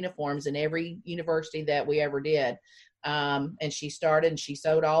their uniforms in every university that we ever did. And she started and she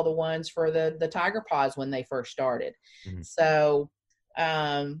sewed all the ones for the Tiger Paws when they first started. Mm-hmm. So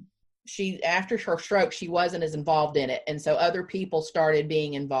after her stroke, she wasn't as involved in it. And so other people started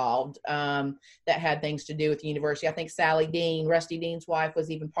being involved that had things to do with the university. I think Sally Dean, Rusty Dean's wife, was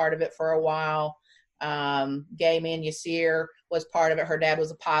even part of it for a while. Gay Manusir was part of it. Her dad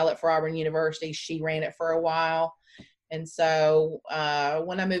was a pilot for Auburn University. She ran it for a while. And so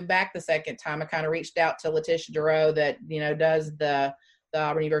when I moved back the second time, I kind of reached out to Letitia Duro that, does the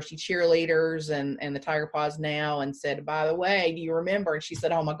Auburn University cheerleaders and the Tiger Paws now, and said, by the way, do you remember? And she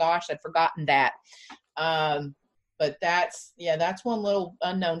said, oh my gosh, I'd forgotten that. But that's one little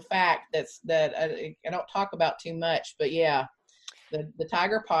unknown fact that I don't talk about too much, but yeah, the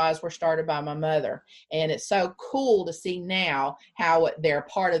Tiger Paws were started by my mother. And it's so cool to see now how they're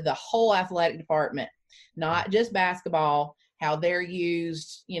part of the whole athletic department, not just basketball, how they're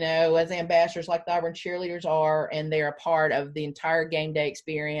used, as ambassadors like the Auburn cheerleaders are, and they're a part of the entire game day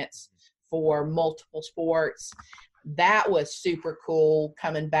experience for multiple sports. That was super cool,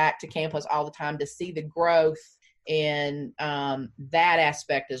 coming back to campus all the time to see the growth in that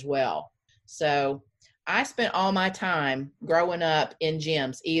aspect as well. So I spent all my time growing up in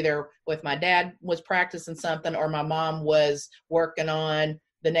gyms, either with my dad was practicing something or my mom was working on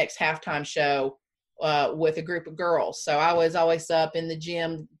the next halftime show with a group of girls. So I was always up in the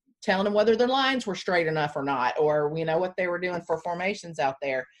gym telling them whether their lines were straight enough or not, or, what they were doing for formations out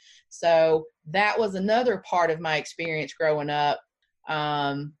there. So that was another part of my experience growing up,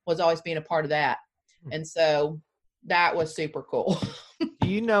 was always being a part of that. And so that was super cool. Do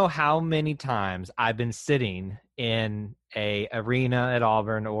you know how many times I've been sitting in a arena at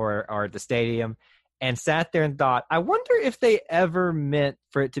Auburn or at the stadium and sat there and thought, I wonder if they ever meant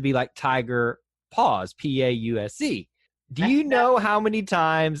for it to be like Tiger Paws, P-A-U-S-E. Do you know how many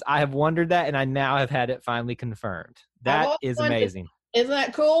times I have wondered that, and I now have had it finally confirmed? That is amazing. Isn't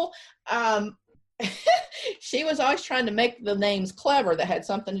that cool? She was always trying to make the names clever that had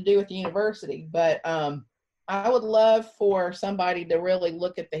something to do with the university. But I would love for somebody to really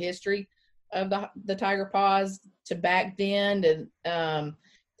look at the history of the Tiger Paws to back then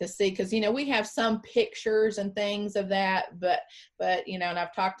to see, because we have some pictures and things of that, but and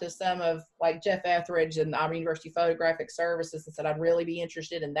I've talked to some of like Jeff Etheridge and Auburn University Photographic Services and said I'd really be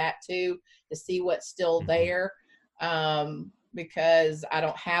interested in that too, to see what's still there, because I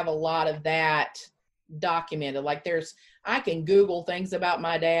don't have a lot of that documented. Like I can Google things about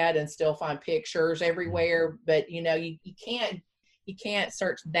my dad and still find pictures everywhere, but you can't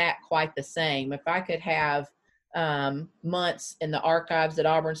search that quite the same. If I could have months in the archives at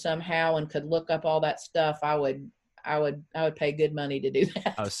Auburn somehow and could look up all that stuff, I would pay good money to do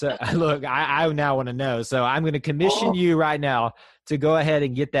that. Oh, so look, I now want to know. So I'm going to commission you right now to go ahead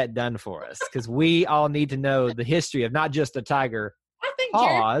and get that done for us, because we all need to know the history of not just the Tiger I think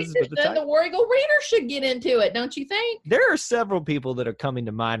Paws, but the War Eagle Reader should get into it, don't you think? There are several people that are coming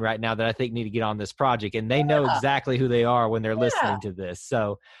to mind right now that I think need to get on this project, and they know exactly who they are when they're listening to this.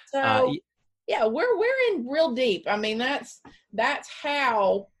 So yeah, we're in real deep. I mean, that's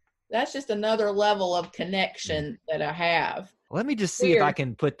just another level of connection that I have. Let me just see if I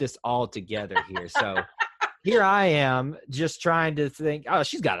can put this all together here. So here I am just trying to think, oh,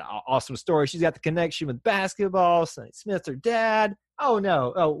 she's got an awesome story. She's got the connection with basketball, Sonny Smith, her dad. Oh,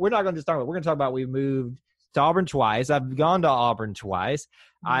 no. Oh, we're not going to just talk about it. We're going to talk about we moved to Auburn twice. I've gone to Auburn twice.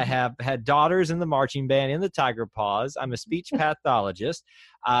 Mm-hmm. I have had daughters in the marching band in the Tiger Paws. I'm a speech pathologist.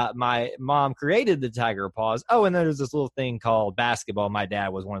 My mom created the Tiger Paws. Oh, and then there's this little thing called basketball. My dad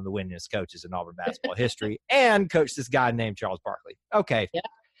was one of the winningest coaches in Auburn basketball history and coached this guy named Charles Barkley. Okay. Yeah.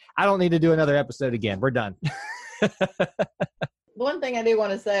 I don't need to do another episode again. We're done. One thing I do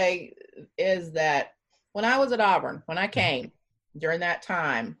want to say is that when I was at Auburn, when I came during that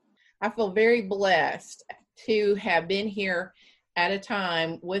time, I feel very blessed to have been here at a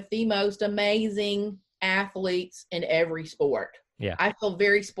time with the most amazing athletes in every sport. Yeah. I feel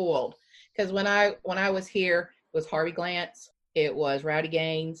very spoiled because when I was here, it was Harvey Glantz, it was Rowdy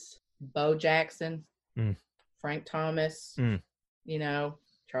Gaines, Bo Jackson, Frank Thomas,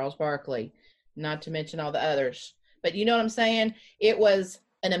 Charles Barkley, not to mention all the others. But you know what I'm saying? It was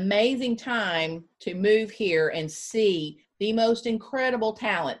an amazing time to move here and see the most incredible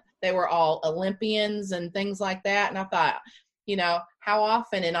talent. They were all Olympians and things like that. And I thought, how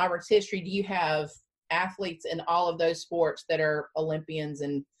often in Auburn's history do you have athletes in all of those sports that are Olympians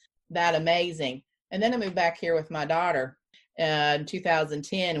and that amazing? And then I moved back here with my daughter in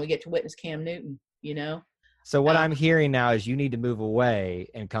 2010, and we get to witness Cam Newton, So what I'm hearing now is you need to move away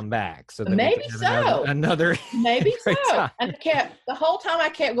and come back. So that maybe so. Another maybe so. And the whole time I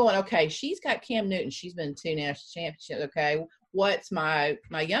kept going, okay, she's got Cam Newton. She's been to 2 national championships. Okay, what's my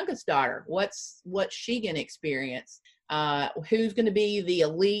youngest daughter? What's she going to experience? Who's going to be the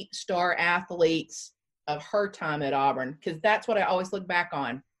elite star athletes of her time at Auburn? Because that's what I always look back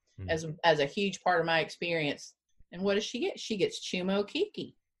on as a huge part of my experience. And what does she get? She gets Chuma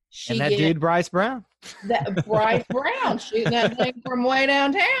Okeke. She And that gets dude, Bryce Brown. that Bryce Brown shooting that thing from way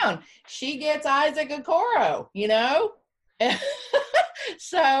downtown. She gets Isaac Okoro, you know?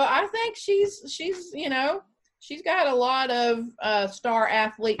 So I think she's she's got a lot of star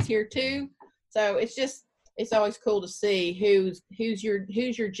athletes here too. So it's always cool to see who's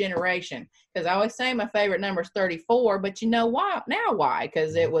your generation. Because I always say my favorite number is 34, but you know why? Now why?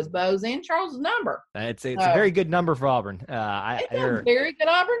 Because it was Bo's and Charles' number. It's a very good number for Auburn. It's a very good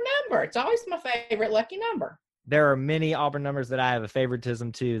Auburn number. It's always my favorite lucky number. There are many Auburn numbers that I have a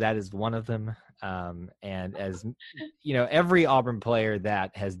favoritism to. That is one of them. And as you know, every Auburn player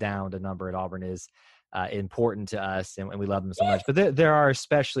that has downed a number at Auburn is important to us, and we love them so much. But there are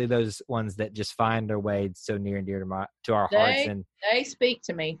especially those ones that just find their way so near and dear to our hearts. And they speak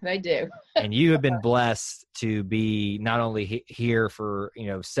to me. They do. And you have been blessed to be not only here for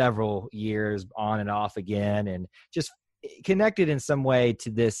several years on and off again, and just connected in some way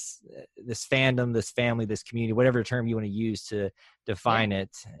to this fandom, this family, this community, whatever term you want to use to define it,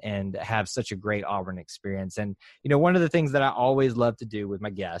 and have such a great Auburn experience. And, one of the things that I always love to do with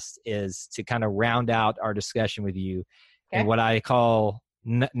my guests is to kind of round out our discussion with you and what I call,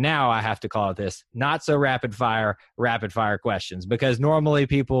 now I have to call it this, not so rapid fire questions, because normally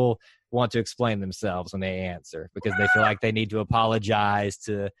people want to explain themselves when they answer because they feel like they need to apologize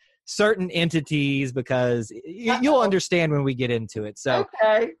to certain entities, because you'll understand when we get into it. So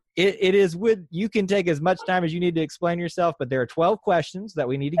it is you can take as much time as you need to explain yourself, but there are 12 questions that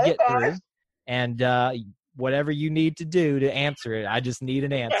we need to get through, and whatever you need to do to answer it, I just need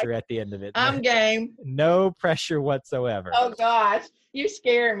an answer at the end of it. I'm game. No pressure whatsoever. Oh gosh, you're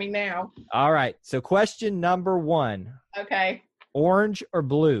scaring me now. All right. So question number 1. Okay. Orange or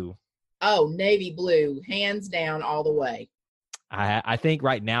blue? Oh, navy blue, hands down, all the way. I think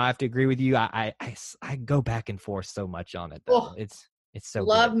right now I have to agree with you. I go back and forth so much on it though. Oh, it's so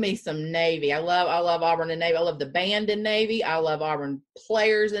love good. Me some Navy. I love Auburn and Navy. I love the band in Navy. I love Auburn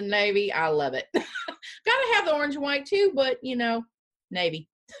players in Navy. I love it. Gotta have the orange and white too, but Navy.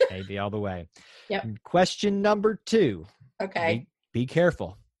 Navy all the way. Yep. Question number 2. Okay. Be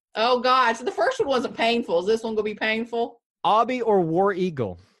careful. Oh God. So the first one wasn't painful. Is this one gonna be painful? Aubie or War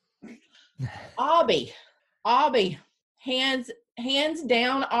Eagle? Aubie. Hands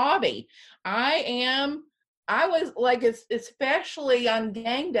down, Aubie. I was like, especially on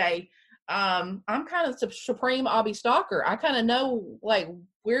game day, I'm kind of supreme Aubie stalker. I kind of know like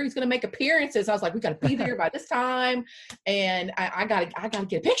where he's going to make appearances. I was like, we got to be there by this time, and I gotta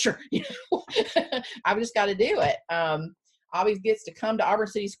get a picture. I've just got to do it. Aubie gets to come to Auburn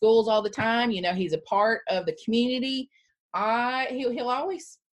City Schools all the time. He's a part of the community. He'll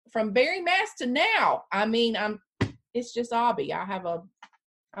always, from Barry Mass to now. I mean, it's just Aubie.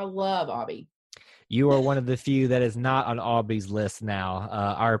 I love Aubie. You are one of the few that is not on Aubie's list now.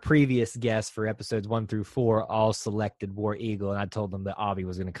 Our previous guests for episodes 1 through 4 all selected War Eagle, and I told them that Aubie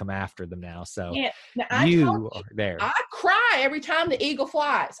was going to come after them now. So you are there. I cry every time the eagle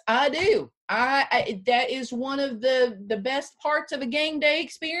flies. I do. That is one of the best parts of a game day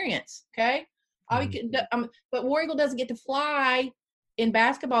experience. Okay, but War Eagle doesn't get to fly in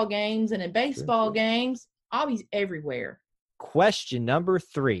basketball games and in baseball games. Aubie's everywhere. Question number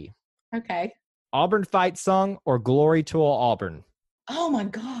 3. Okay. Auburn fight song or Glory to Auburn? Oh my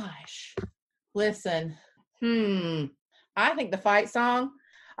gosh. Listen. I think the fight song,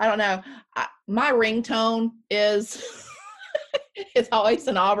 I don't know. My ringtone is it's always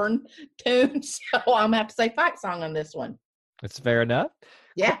an Auburn tune, so I'm gonna have to say fight song on this one. That's fair enough.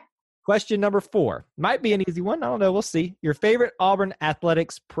 Yeah. Question number 4. Might be an easy one. I don't know. We'll see. Your favorite Auburn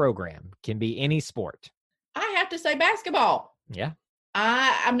athletics program can be any sport. I have to say basketball. Yeah.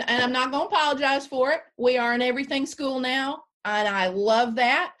 I'm not going to apologize for it. We are an everything school now, and I love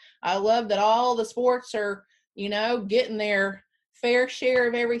that. I love that all the sports are, getting their fair share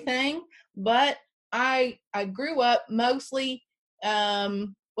of everything. But I grew up mostly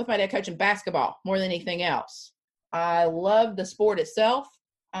with my dad coaching basketball more than anything else. I love the sport itself.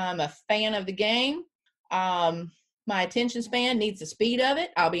 I'm a fan of the game. My attention span needs the speed of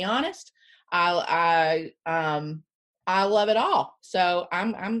it. I'll be honest. I love it all. So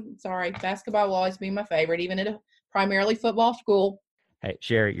I'm sorry. Basketball will always be my favorite, even at a primarily football school. Hey,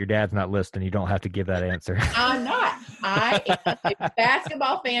 Sherry, your dad's not listening. You don't have to give that answer. I'm not. I am a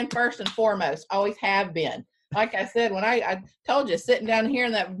basketball fan first and foremost. Always have been. Like I said, when I told you, sitting down here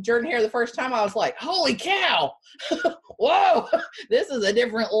in that Jordan hair the first time, I was like, holy cow. Whoa, this is a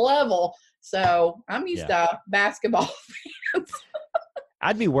different level. So I'm used to basketball fans.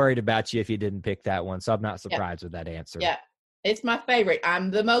 I'd be worried about you if you didn't pick that one, so I'm not surprised with that answer. Yeah, it's my favorite.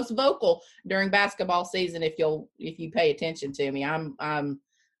 I'm the most vocal during basketball season. If you pay attention to me, I'm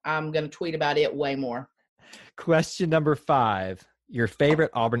I'm going to tweet about it way more. Question number 5. Your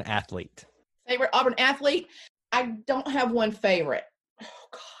favorite Auburn athlete? Favorite Auburn athlete? I don't have one favorite. Oh,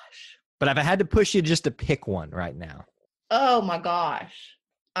 gosh. But if I had to push you just to pick one right now. Oh, my gosh.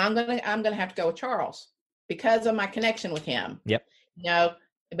 I'm gonna have to go with Charles because of my connection with him. Yep.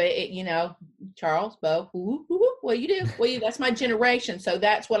 But Charles, Bo, what you do? That's my generation, so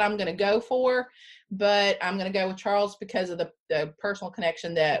that's what I'm gonna go for. But I'm gonna go with Charles because of the personal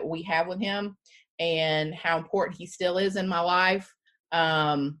connection that we have with him and how important he still is in my life.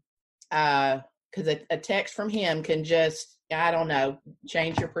 Because a text from him can just, I don't know,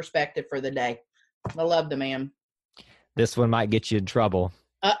 change your perspective for the day. I love the man. This one might get you in trouble.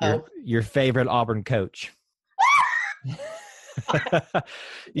 Uh-oh. Your favorite Auburn coach?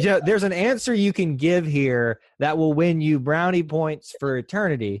 There's an answer you can give here that will win you brownie points for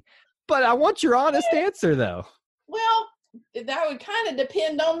eternity, but I want your honest answer though. Well, that would kind of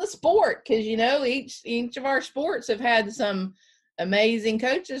depend on the sport, because each of our sports have had some amazing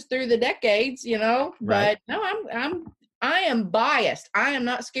coaches through the decades, Right. But no, I am biased. I am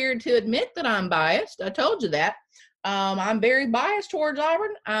not scared to admit that I'm biased. I told you that. I'm very biased towards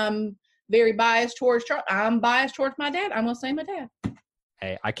Auburn. I'm very biased towards Charles. I'm biased towards my dad. I'm going to say my dad.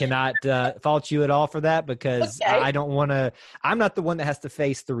 Hey, I cannot fault you at all for that because Okay. I don't want to. I'm not the one that has to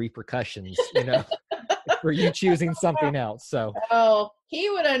face the repercussions, for you choosing something else. So, Oh, he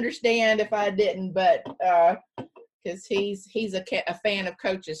would understand if I didn't, but because he's a fan of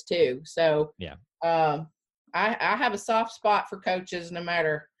coaches too. So yeah, I have a soft spot for coaches, no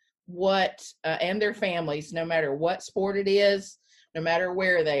matter what, and their families, no matter what sport it is, no matter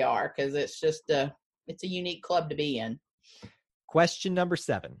where they are, because it's just it's a unique club to be in. Question number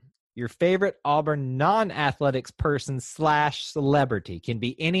 7. Your favorite Auburn non-athletics person / celebrity can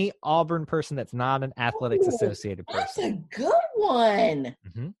be any Auburn person that's not an athletics associated That's person. a good one.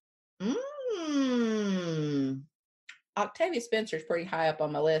 Mm-hmm. Octavia Spencer's pretty high up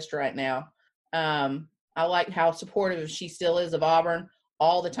on my list right now. I like how supportive she still is of Auburn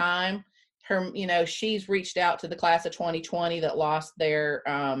all the time. Her, she's reached out to the class of 2020 that lost their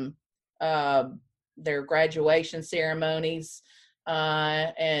graduation ceremonies,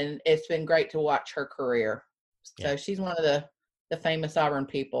 and it's been great to watch her career. Yeah. So she's one of the famous Auburn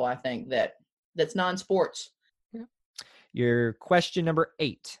people, I think, that's non-sports. Yeah. Your question number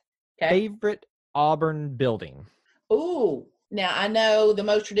 8. Okay. Favorite Auburn building? Ooh, now I know the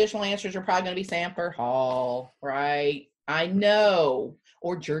most traditional answers are probably going to be Sanford Hall, right? I know.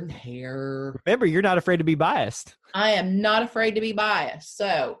 Or Jordan Hare. Remember, you're not afraid to be biased. I am not afraid to be biased.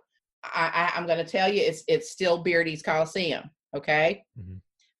 So I'm going to tell you, it's still Beardy's Coliseum, okay? Mm-hmm.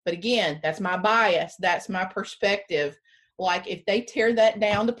 But again, that's my bias. That's my perspective. Like, if they tear that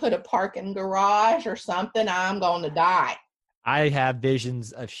down to put a parking garage or something, I'm going to die. I have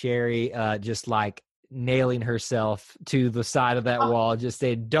visions of Sherry just like nailing herself to the side of that wall, just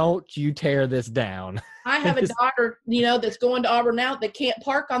saying, "Don't you tear this down." I have a daughter, that's going to Auburn now that can't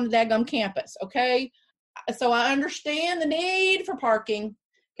park on the daggum campus, okay? So I understand the need for parking,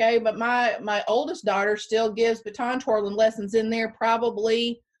 okay? But my oldest daughter still gives baton twirling lessons in there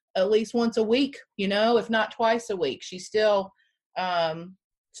probably at least once a week, if not twice a week. She's still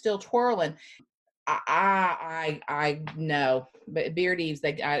twirling. I know, but Beardy's,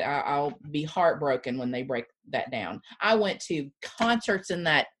 I'll be heartbroken when they break that down. I went to concerts in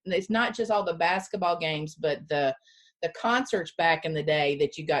that. It's not just all the basketball games, but the concerts back in the day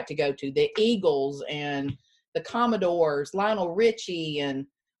that you got to go to, the Eagles and the Commodores, Lionel Richie and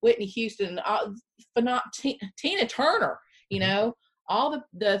Whitney Houston, Tina Turner, all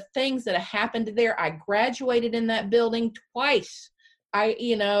the things that have happened there. I graduated in that building twice.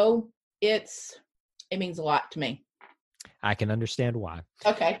 It means a lot to me. I can understand why.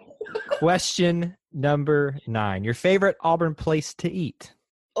 Okay. Question number 9. Your favorite Auburn place to eat?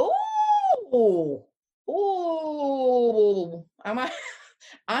 Ooh. I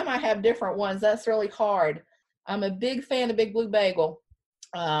might have different ones. That's really hard. I'm a big fan of Big Blue Bagel,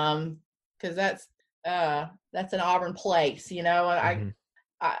 because that's an Auburn place. Mm-hmm.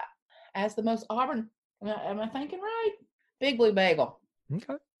 I as the most Auburn. Am I thinking right? Big Blue Bagel.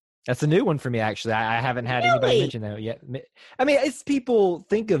 Okay. That's a new one for me, actually. I haven't had anybody mention that yet. I mean, it's people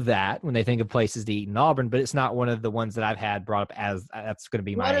think of that when they think of places to eat in Auburn, but it's not one of the ones that I've had brought up as that's going to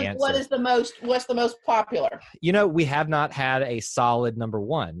be my answer. What's the most popular? We have not had a solid number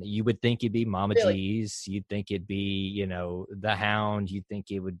one. You would think it'd be Mama G's. You'd think it'd be, the Hound. You'd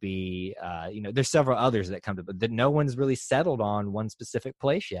think it would be, there's several others that come to, but no one's really settled on one specific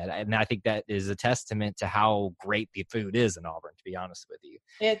place yet. And I think that is a testament to how great the food is in Auburn, to be honest with you.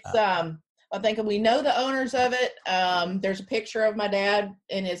 It's I think we know the owners of it. There's a picture of my dad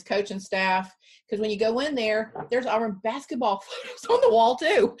and his coaching staff. Because when you go in there, there's Auburn basketball photos on the wall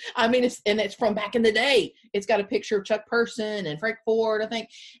too. I mean, it's from back in the day. It's got a picture of Chuck Person and Frank Ford, I think.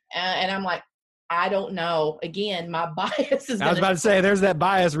 And I'm like, I don't know. Again, my bias is. I was about to say, there's that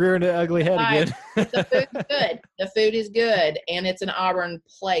bias rearing its ugly head again. The food's good. The food is good, and it's an Auburn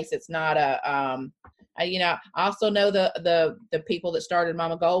place. It's not a. I also know the people that started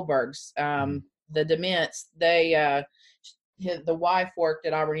Mama Goldberg's, the Dements. They the wife worked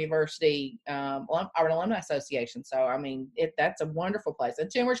at Auburn University, Auburn Alumni Association. So I mean, that's a wonderful place. And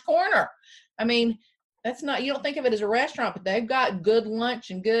Timmer's Corner. I mean, that's not, you don't think of it as a restaurant, but they've got good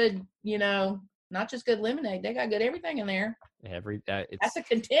lunch and good, not just good lemonade. They got good everything in there. That's a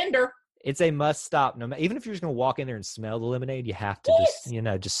contender. It's a must stop. No matter, even if you're just going to walk in there and smell the lemonade, you have to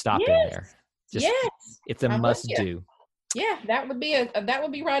just stop in there. It's a must do. Yeah, that would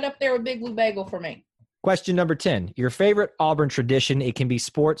be right up there with Big Blue Bagel for me. Question number 10. Your favorite Auburn tradition. It can be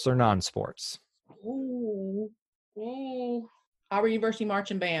sports or non-sports. Ooh. Auburn University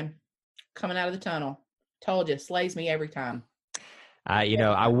Marching Band coming out of the tunnel. Told you, slays me every time.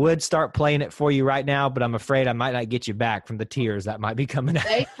 I would start playing it for you right now, but I'm afraid I might not get you back from the tears that might be coming out.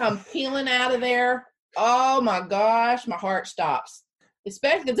 They come peeling out of there. Oh my gosh, my heart stops.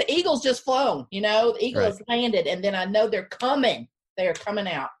 Especially because the Eagle's just flown, the Eagle has landed, and then I know they're coming. They are coming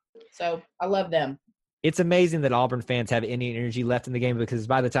out. So I love them. It's amazing that Auburn fans have any energy left in the game, because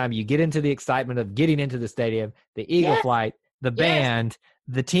by the time you get into the excitement of getting into the stadium, the Eagle flight, the band,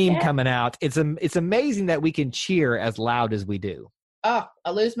 the team coming out, it's amazing that we can cheer as loud as we do. Oh, I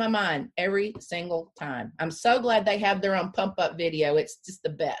lose my mind every single time. I'm so glad they have their own pump-up video. It's just the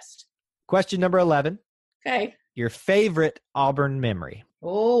best. Question number 11. Okay. Your favorite Auburn memory.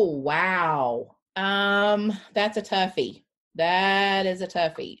 Oh, wow. That's a toughie. That is a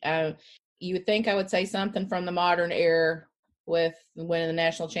toughie. You would think I would say something from the modern era with winning the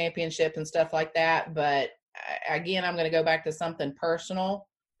national championship and stuff like that. But again, I'm going to go back to something personal.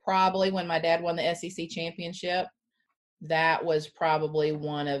 Probably when my dad won the SEC championship. That was probably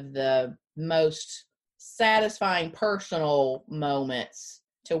one of the most satisfying personal moments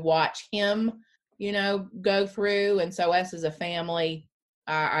to watch him, go through. And so us as a family,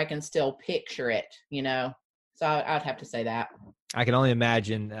 I can still picture it, So I'd have to say that. I can only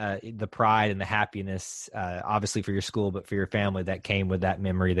imagine the pride and the happiness, obviously for your school, but for your family that came with that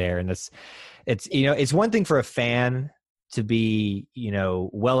memory there. And it's one thing for a fan to be,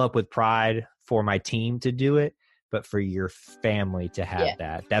 well up with pride for my team to do it, but for your family to have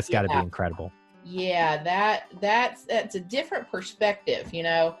that's got to be incredible. Yeah, that's a different perspective,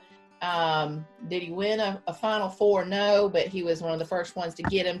 Did he win a Final Four? No, but he was one of the first ones to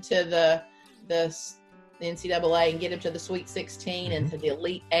get him to the NCAA and get him to the Sweet 16 and to the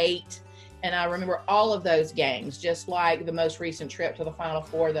Elite 8. And I remember all of those games, just like the most recent trip to the Final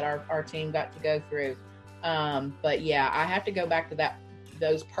Four that our team got to go through. But yeah, I have to go back to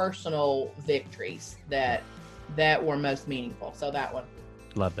those personal victories that were most meaningful. So that one.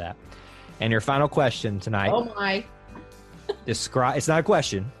 Love that. And your final question tonight. Oh my. Describe. It's not a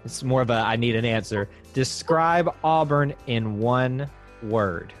question. It's more of I need an answer. Describe Auburn in one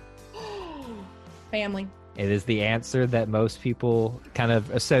word. Family. It is the answer that most people kind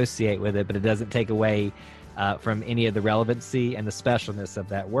of associate with it, but it doesn't take away from any of the relevancy and the specialness of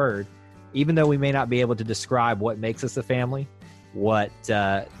that word. Even though we may not be able to describe what makes us a family, what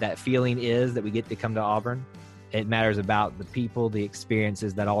that feeling is that we get to come to Auburn, it matters about the people, the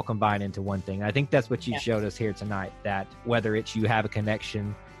experiences that all combine into one thing. And I think that's what you showed us here tonight, that whether it's you have a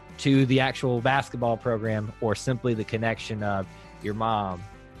connection to the actual basketball program or simply the connection of your mom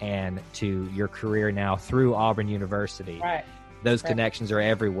and to your career now through Auburn University. Right. Those connections are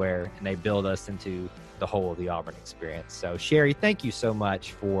everywhere, and they build us into the whole of the Auburn experience. So, Sherry, thank you so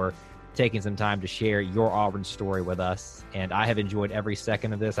much for taking some time to share your Auburn story with us. And I have enjoyed every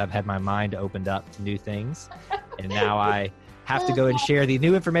second of this. I've had my mind opened up to new things. And now I have to go and share the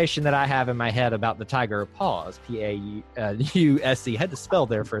new information that I have in my head about the Tiger Paws, P-A-U-S-E. Had to spell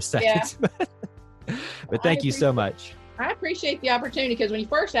there for a second. Yeah. But thank you so much. I appreciate the opportunity, because when you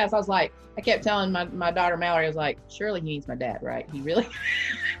first asked, I kept telling my daughter Mallory, I was like, surely he needs my dad, right? He really,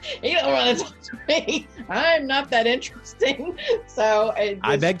 he don't want to talk to me. I'm not that interesting. So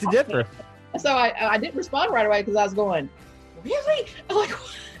I beg to differ. So I didn't respond right away because I was going, really? Like,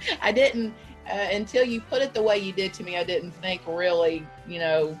 I didn't, until you put it the way you did to me, I didn't think really,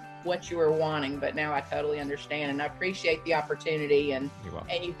 what you were wanting, but now I totally understand, and I appreciate the opportunity and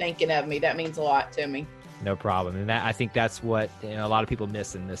you thinking of me. That means a lot to me. No problem. And I think that's what a lot of people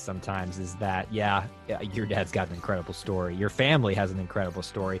miss in this sometimes is that, yeah, your dad's got an incredible story. Your family has an incredible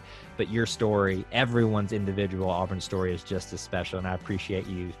story, but your story, everyone's individual Auburn story is just as special. And I appreciate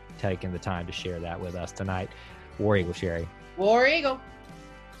you taking the time to share that with us tonight. War Eagle, Sherry. War Eagle.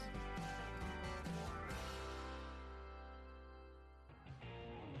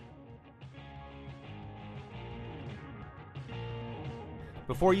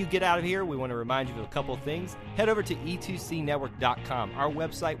 Before you get out of here, we want to remind you of a couple of things. Head over to e2cnetwork.com, our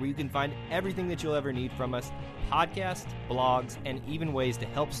website where you can find everything that you'll ever need from us, podcasts, blogs, and even ways to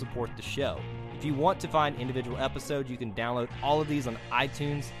help support the show. If you want to find individual episodes, you can download all of these on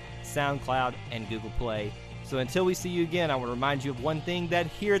iTunes, SoundCloud, and Google Play. So until we see you again, I want to remind you of one thing, that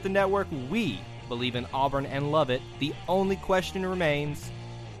here at the network, we believe in Auburn and love it. The only question remains,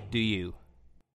 do you?